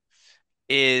way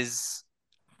is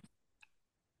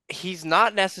he's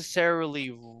not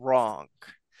necessarily wrong.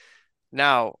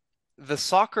 Now, the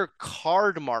soccer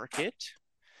card market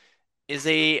is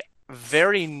a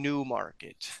very new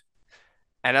market.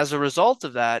 And as a result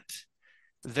of that,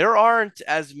 there aren't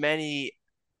as many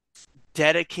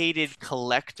dedicated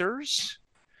collectors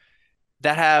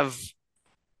that have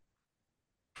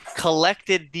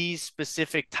collected these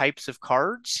specific types of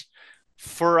cards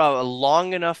for a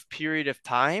long enough period of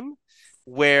time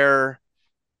where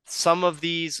some of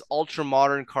these ultra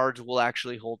modern cards will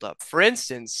actually hold up. For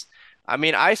instance, I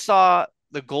mean, I saw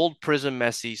the gold Prism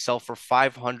Messi sell for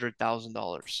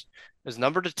 $500,000. It was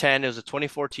numbered to 10. It was a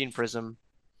 2014 Prism.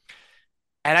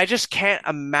 And I just can't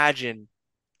imagine,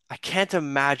 I can't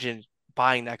imagine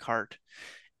buying that card.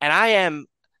 And I am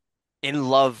in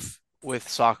love with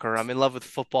soccer. I'm in love with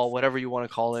football, whatever you want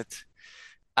to call it.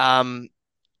 Um,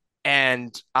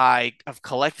 and I have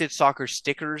collected soccer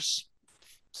stickers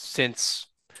since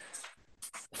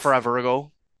forever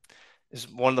ago. Is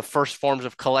one of the first forms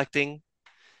of collecting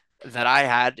that I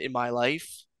had in my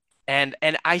life. And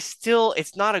I still,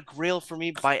 it's not a grail for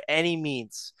me by any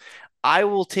means. I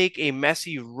will take a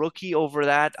Messi rookie over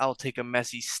that. I'll take a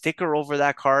Messi sticker over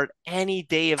that card any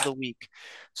day of the week.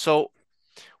 So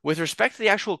with respect to the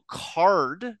actual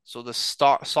card, so the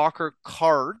soccer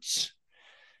cards,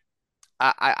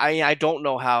 I don't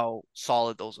know how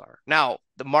solid those are. Now,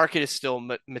 the market is still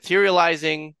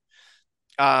materializing.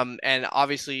 And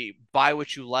obviously buy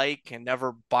what you like and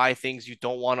never buy things you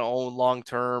don't want to own long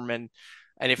term. And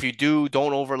if you do,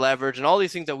 don't over leverage and all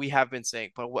these things that we have been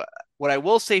saying. But what I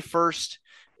will say first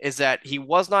is that he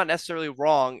was not necessarily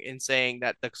wrong in saying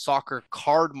that the soccer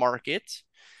card market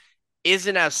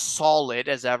isn't as solid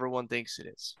as everyone thinks it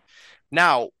is.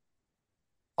 Now,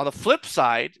 on the flip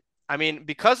side, I mean,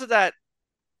 because of that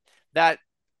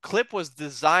clip was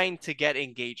designed to get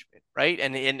engagement, right?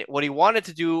 And what he wanted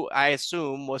to do, I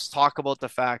assume, was talk about the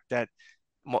fact that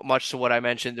much to what I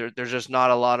mentioned, there's just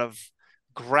not a lot of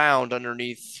ground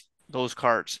underneath those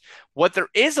cards. What there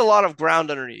is a lot of ground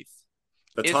underneath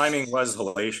The timing is was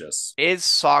hellacious.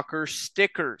 soccer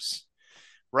stickers.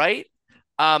 right?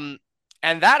 Um,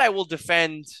 and that I will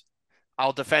defend.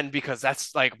 I'll defend because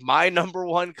that's like my number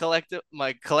one collective,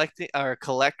 my collecting or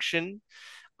collection.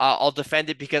 I'll defend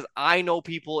it because I know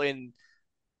people in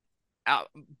uh,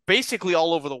 basically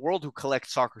all over the world who collect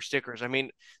soccer stickers. I mean,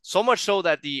 so much so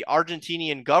that the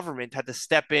Argentinian government had to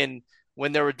step in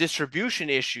when there were distribution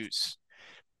issues.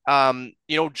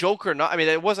 Joke or not, I mean,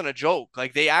 it wasn't a joke.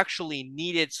 Like they actually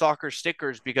needed soccer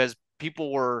stickers because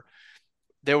people were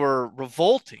they were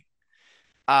revolting.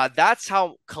 That's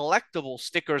how collectible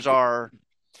stickers are.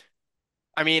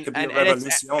 I mean, Could be a and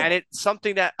revolution. it's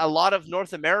something that a lot of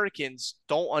North Americans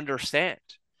don't understand.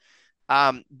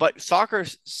 But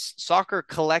soccer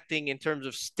collecting in terms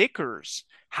of stickers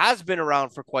has been around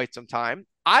for quite some time.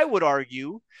 I would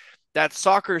argue that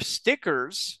soccer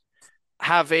stickers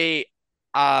have a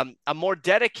more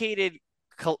dedicated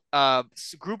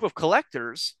group of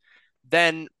collectors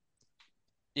than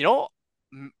you know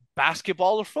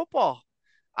basketball or football.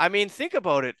 I mean, think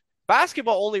about it.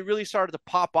 Basketball only really started to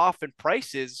pop off in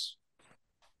prices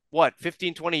what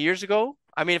 15, 20 years ago.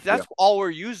 I mean, if Yeah. that's all we're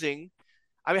using,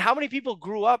 I mean, how many people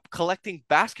grew up collecting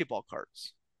basketball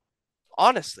cards?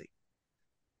 Honestly.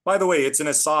 By the way, it's an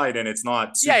aside and it's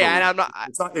not Yeah, yeah, super. and I'm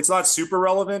not. It's not super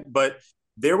relevant, but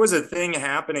there was a thing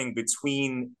happening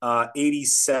between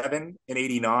 87 and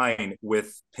 89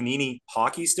 with Panini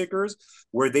hockey stickers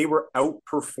where they were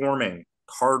outperforming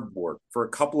cardboard for a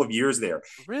couple of years there. It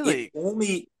Really?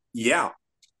 only, yeah,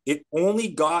 it only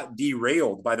got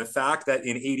derailed by the fact that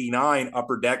in 89,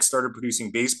 Upper Deck started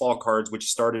producing baseball cards, which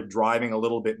started driving a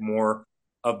little bit more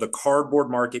of the cardboard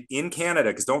market in Canada.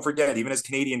 Because don't forget, even as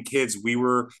Canadian kids, we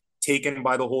were taken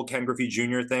by the whole Ken Griffey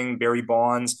Jr. thing, Barry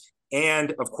Bonds,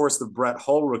 and of course the Brett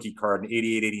Hull rookie card in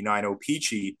 88 89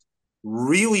 O-Pee-Chee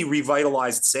really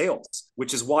revitalized sales,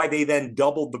 which is why they then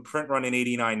doubled the print run in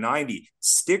 89-90.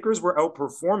 Stickers were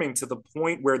outperforming to the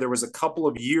point where there was a couple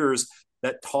of years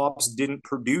that Topps didn't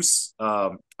produce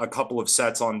a couple of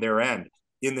sets on their end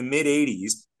in the mid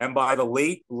 80s. And by the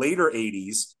later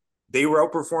 80s, they were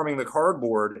outperforming the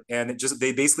cardboard and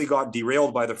they basically got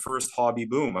derailed by the first hobby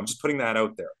boom. I'm just putting that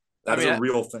out there. I That is a mean,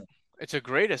 real thing. it's a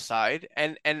great aside,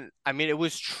 and I mean, it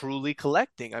was truly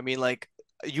collecting. I mean, like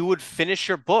you would finish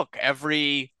your book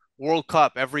every World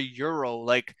Cup, every Euro,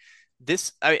 like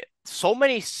this. So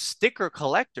many sticker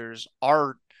collectors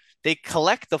are they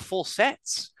collect the full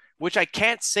sets, which I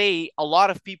can't say a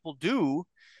lot of people do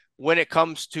when it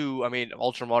comes to. I mean,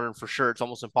 ultra modern for sure. It's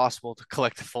almost impossible to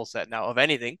collect the full set now of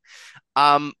anything.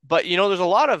 But there's a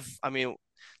lot of, I mean,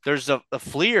 there's a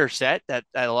Fleer set that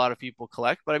a lot of people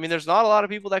collect, but I mean, there's not a lot of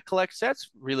people that collect sets,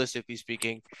 realistically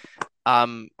speaking. I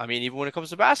mean, even when it comes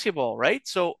to basketball, right?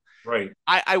 So Right.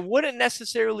 I wouldn't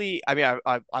necessarily, I mean,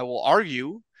 I will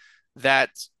argue that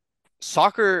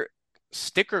soccer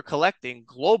sticker collecting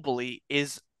globally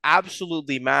is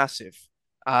absolutely massive.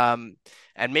 Um,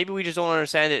 and maybe we just don't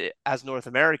understand it as North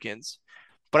Americans.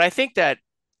 But I think that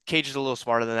Cage is a little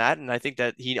smarter than that, and I think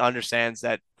that he understands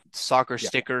that soccer Yeah.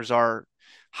 stickers are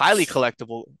highly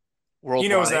collectible He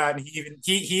knows worldwide, that. And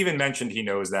he even mentioned he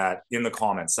knows that in the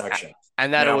comments section.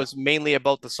 and that it Now, was mainly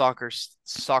about the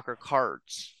soccer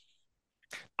cards.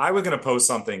 I was going to post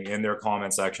something in their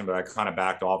comment section, but I kind of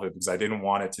backed off it because I didn't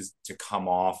want it to come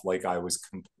off like I was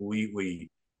completely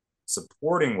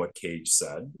supporting what Cage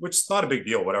said, which is not a big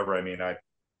deal. Whatever. I mean,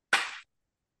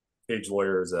 Cage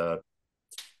lawyer is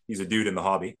he's a dude in the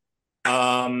hobby.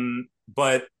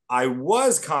 But I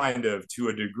was kind of to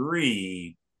a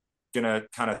degree gonna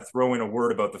kind of throw in a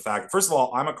word about the fact. First of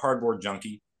all, I'm a cardboard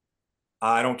junkie.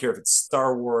 I don't care if it's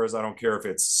Star Wars. I don't care if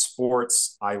it's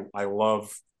sports. I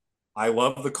love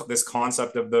this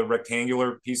concept of the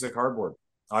rectangular piece of cardboard.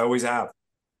 I always have.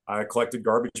 I collected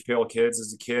Garbage Pail Kids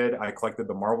as a kid. I collected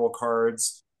the Marvel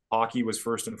cards. Hockey was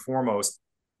first and foremost.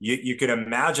 You could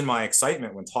imagine my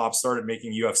excitement when Top started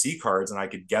making UFC cards and I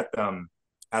could get them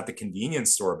at the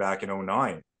convenience store back in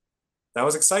 '09. That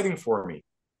was exciting for me.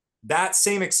 That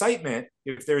same excitement,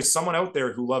 if there's someone out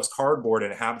there who loves cardboard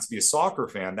and happens to be a soccer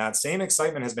fan, that same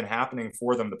excitement has been happening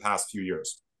for them the past few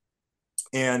years.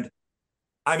 And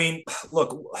I mean,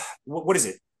 look, what is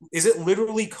it? Is it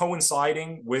literally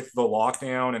coinciding with the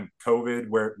lockdown and COVID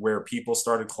where people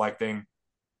started collecting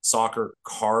soccer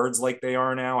cards like they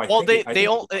are now? I Well, think they it, I they think it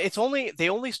all was. it's only they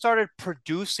only started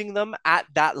producing them at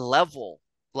that level,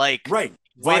 like Right.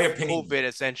 with Via Panini. COVID,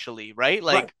 essentially, right?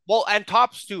 Right. Like, well, and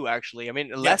tops too, actually. I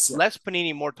mean, Yes. Yeah. less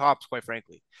Panini, more tops, quite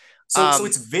frankly. So Um,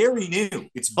 it's very new.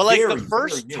 It's but like the very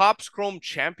first new. Topps Chrome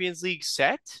Champions League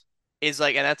set is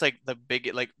like, and that's like the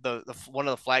big, like the one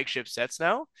of the flagship sets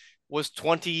now was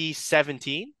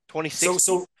 2017, So 2016.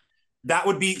 so That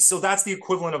would be so. That's the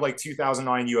equivalent of like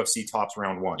 2009 UFC Tops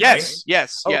Round One, right? Yes,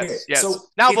 yes, Okay, yes, yes. so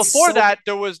Now it's before so that,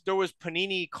 there was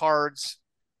Panini cards,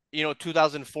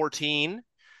 2014.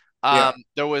 yeah,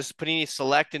 There was Panini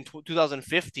Select in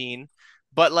 2015,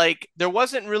 but like there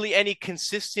wasn't really any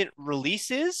consistent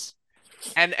releases,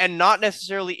 and not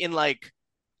necessarily in like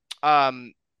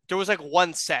um there was like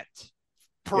one set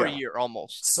per yeah. year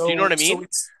almost. Do you know what So I so mean?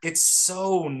 it's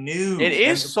so It new,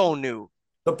 is and so new.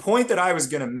 the point that I was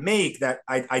going to make that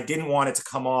I didn't want it to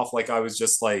come off like I was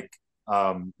just like,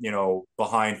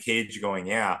 behind cage going,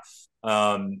 yeah,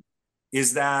 um,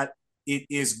 is that it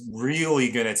is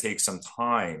really going to take some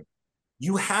time.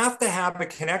 You have to have a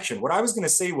connection. What I was going to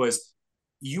say was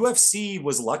UFC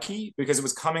was lucky because it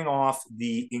was coming off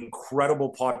the incredible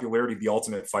popularity of The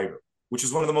Ultimate Fighter, which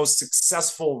is one of the most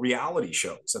successful reality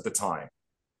shows at the time.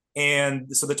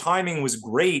 And so the timing was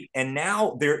great. And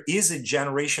now there is a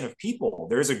generation of people.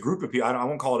 There's a group of people. I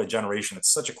won't call it a generation.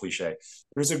 It's such a cliche.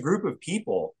 There's a group of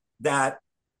people that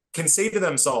can say to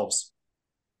themselves,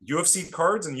 UFC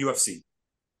cards and UFC.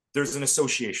 There's an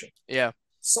association. Yeah.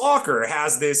 Soccer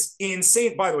has this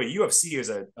insane, by the way, UFC is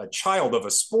a child of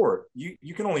a sport.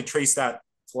 You can only trace that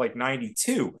to like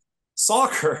 92.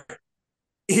 Soccer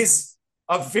is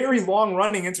a very long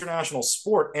running international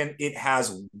sport, and it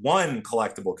has one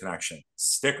collectible connection: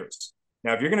 stickers.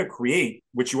 Now, if you're going to create,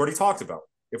 which you already talked about,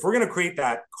 if we're going to create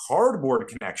that cardboard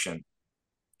connection,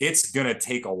 it's going to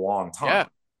take a long Yeah. time.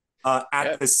 Yeah.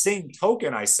 At the same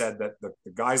token, I said that the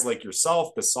guys like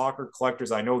yourself, the soccer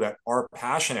collectors I know that are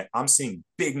passionate, I'm seeing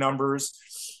big numbers.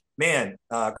 Man,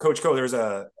 Coach Co, there's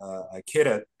a kid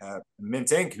at Mint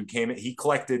Inc. who came in, he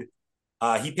collected,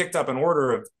 he picked up an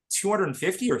order of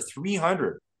 250 or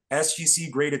 300 SGC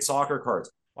graded soccer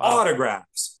cards, Wow.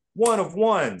 autographs, one of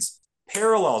ones,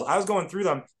 parallels. I was going through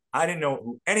them. I didn't know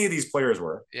who any of these players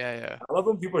were. Yeah, yeah. I love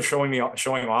when people are showing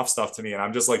off stuff to me, and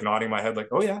I'm just like nodding my head, like,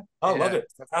 "Oh yeah, I love Yeah. it,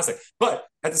 fantastic." But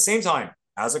at the same time,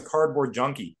 as a cardboard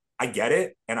junkie, I get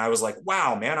it, and I was like,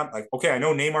 "Wow, man!" I'm like, "Okay, I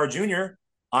know Neymar Jr.,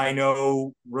 I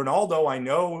know Ronaldo, I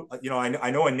know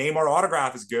I know a Neymar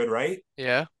autograph is good, right?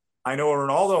 Yeah. I know a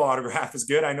Ronaldo autograph is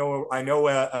good. I know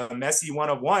a Messi one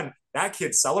of one. That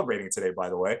kid's celebrating today, by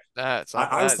the way. That's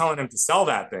not I was bad. telling him to sell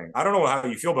that thing. I don't know how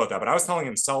you feel about that, but I was telling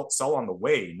him sell on the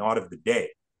way, not of the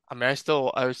day. I mean, I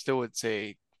still would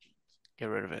say get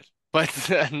rid of it, but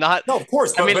not. No, of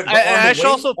course, I but mean, but I, but and I should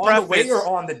also on the way or preface.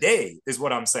 on the day is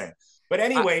what I'm saying. But I,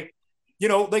 anyway,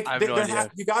 like I have no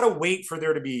idea. you got to wait for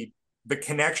there to be the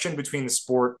connection between the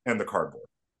sport and the cardboard.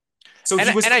 So And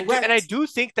he was and I correct do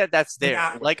think that that's in there.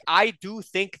 that way. Like I do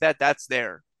think that that's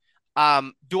there.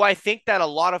 Do I think that a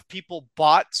lot of people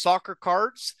bought soccer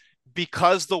cards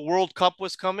because the World Cup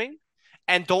was coming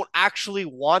and don't actually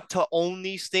want to own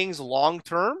these things long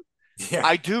term? Yeah,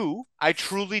 I do. I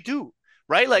truly do.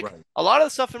 Right? Like right. a lot of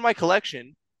the stuff in my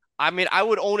collection, I mean, I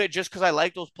would own it just because I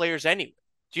like those players anyway.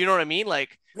 Do you know what I mean?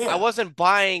 Like I Yeah. wasn't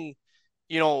buying,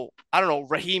 I don't know,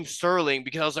 Raheem Sterling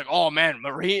because I was like, oh man,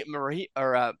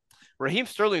 Raheem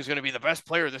Sterling is going to be the best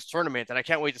player of this tournament, and I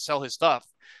can't wait to sell his stuff.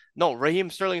 No, Raheem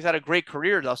Sterling's had a great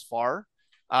career thus far,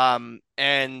 and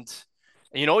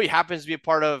he happens to be a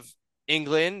part of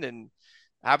England and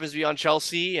happens to be on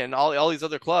Chelsea and all these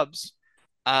other clubs.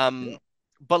 Yeah. Um,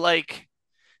 but like,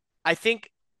 I think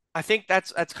I think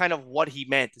that's kind of what he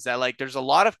meant is that like there's a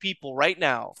lot of people right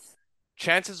now.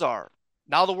 Chances are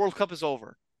now the World Cup is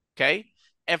over, okay,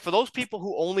 and for those people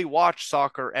who only watch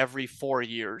soccer every 4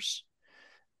 years,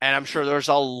 and I'm sure there's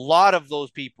a lot of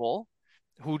those people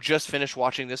who just finished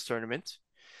watching this tournament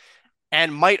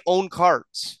and might own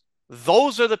cards.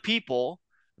 Those are the people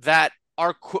that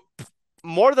are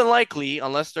more than likely,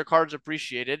 unless their cards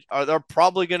appreciated, are they're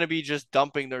probably going to be just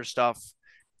dumping their stuff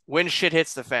when shit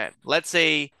hits the fan. Let's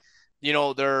say,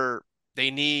 they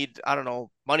need, I don't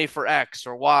know, money for X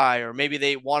or Y, or maybe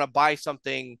they want to buy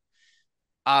something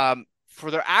for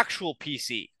their actual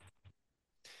PC.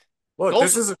 Look, Those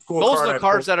this is a cool those are card. the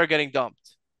cards that are getting dumped.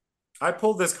 I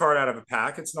pulled this card out of a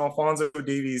pack. It's an Alfonso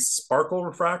Davies Sparkle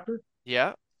Refractor.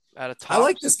 Yeah, at a I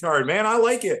like this tops. card, man. I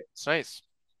like it. It's nice.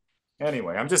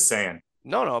 Anyway, I'm just saying.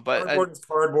 No, no, but Cardboard is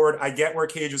cardboard. I get where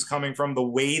Cage was coming from. The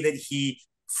way that he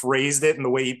phrased it and the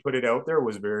way he put it out there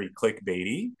was very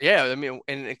clickbaity. yeah, I mean,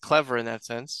 and clever in that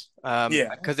sense. Yeah,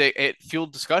 Because it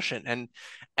fueled discussion and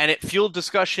it fueled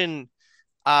discussion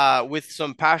with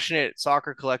some passionate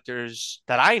soccer collectors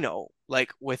that I know,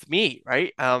 like with me,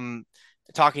 right?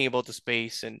 Talking about the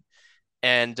space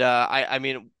and I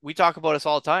mean, we talk about this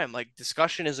all the time. Like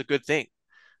discussion is a good thing,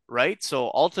 right? So for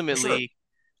sure. ultimately,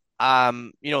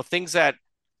 things that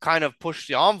kind of push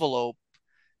the envelope,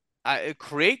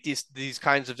 create these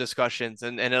kinds of discussions,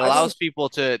 and it I allows think people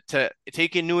to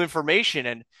take in new information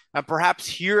and perhaps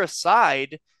hear a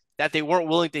side that they weren't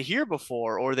willing to hear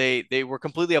before, or they were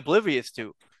completely oblivious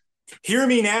to. hear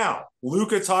me now,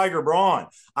 Luca Tiger Braun.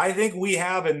 I think we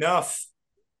have enough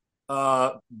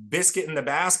biscuit in the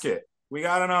basket. We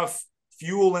got enough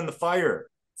fuel in the fire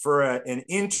for an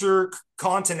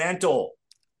intercontinental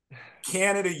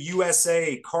Canada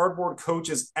USA Cardboard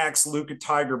Coaches X Luca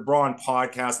Tiger Braun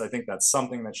podcast. I think that's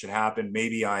something that should happen.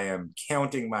 Maybe I am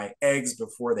counting my eggs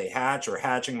before they hatch or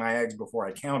hatching my eggs before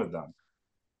I counted them.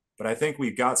 But I think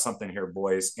we've got something here,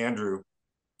 boys. Andrew,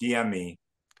 DM me.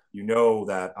 You know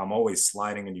that I'm always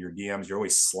sliding into your DMs. You're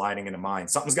always sliding into mine.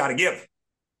 Something's got to give.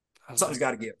 I was Something's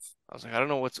like, got to give. I don't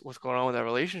know what's going on with that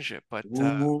relationship, but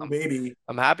Ooh, baby.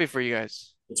 I'm happy for you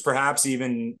guys. It's perhaps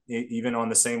even on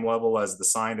the same level as the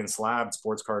signed and slabbed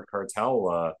sports card cartel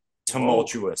Whoa,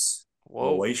 tumultuous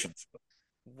whoa, relationship.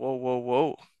 whoa, whoa,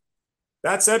 whoa.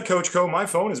 That said, Coach Co, my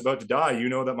phone is about to die. You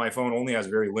know that my phone only has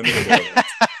very limited.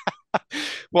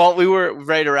 Well, we were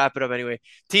ready to wrap it up anyway.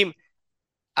 Team,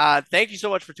 thank you so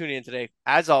much for tuning in today.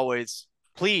 As always,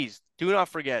 please do not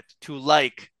forget to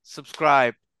like,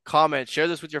 subscribe, comment, share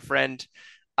this with your friend.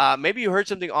 Maybe you heard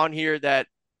something on here that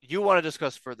you want to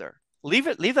discuss further. Leave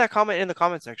that comment in the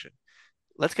comment section.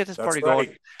 Let's get this That's party going.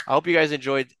 right. I hope you guys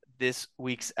enjoyed this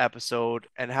week's episode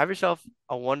and have yourself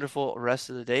a wonderful rest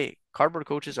of the day. Cardboard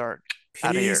coaches are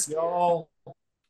out of here. Peace, y'all.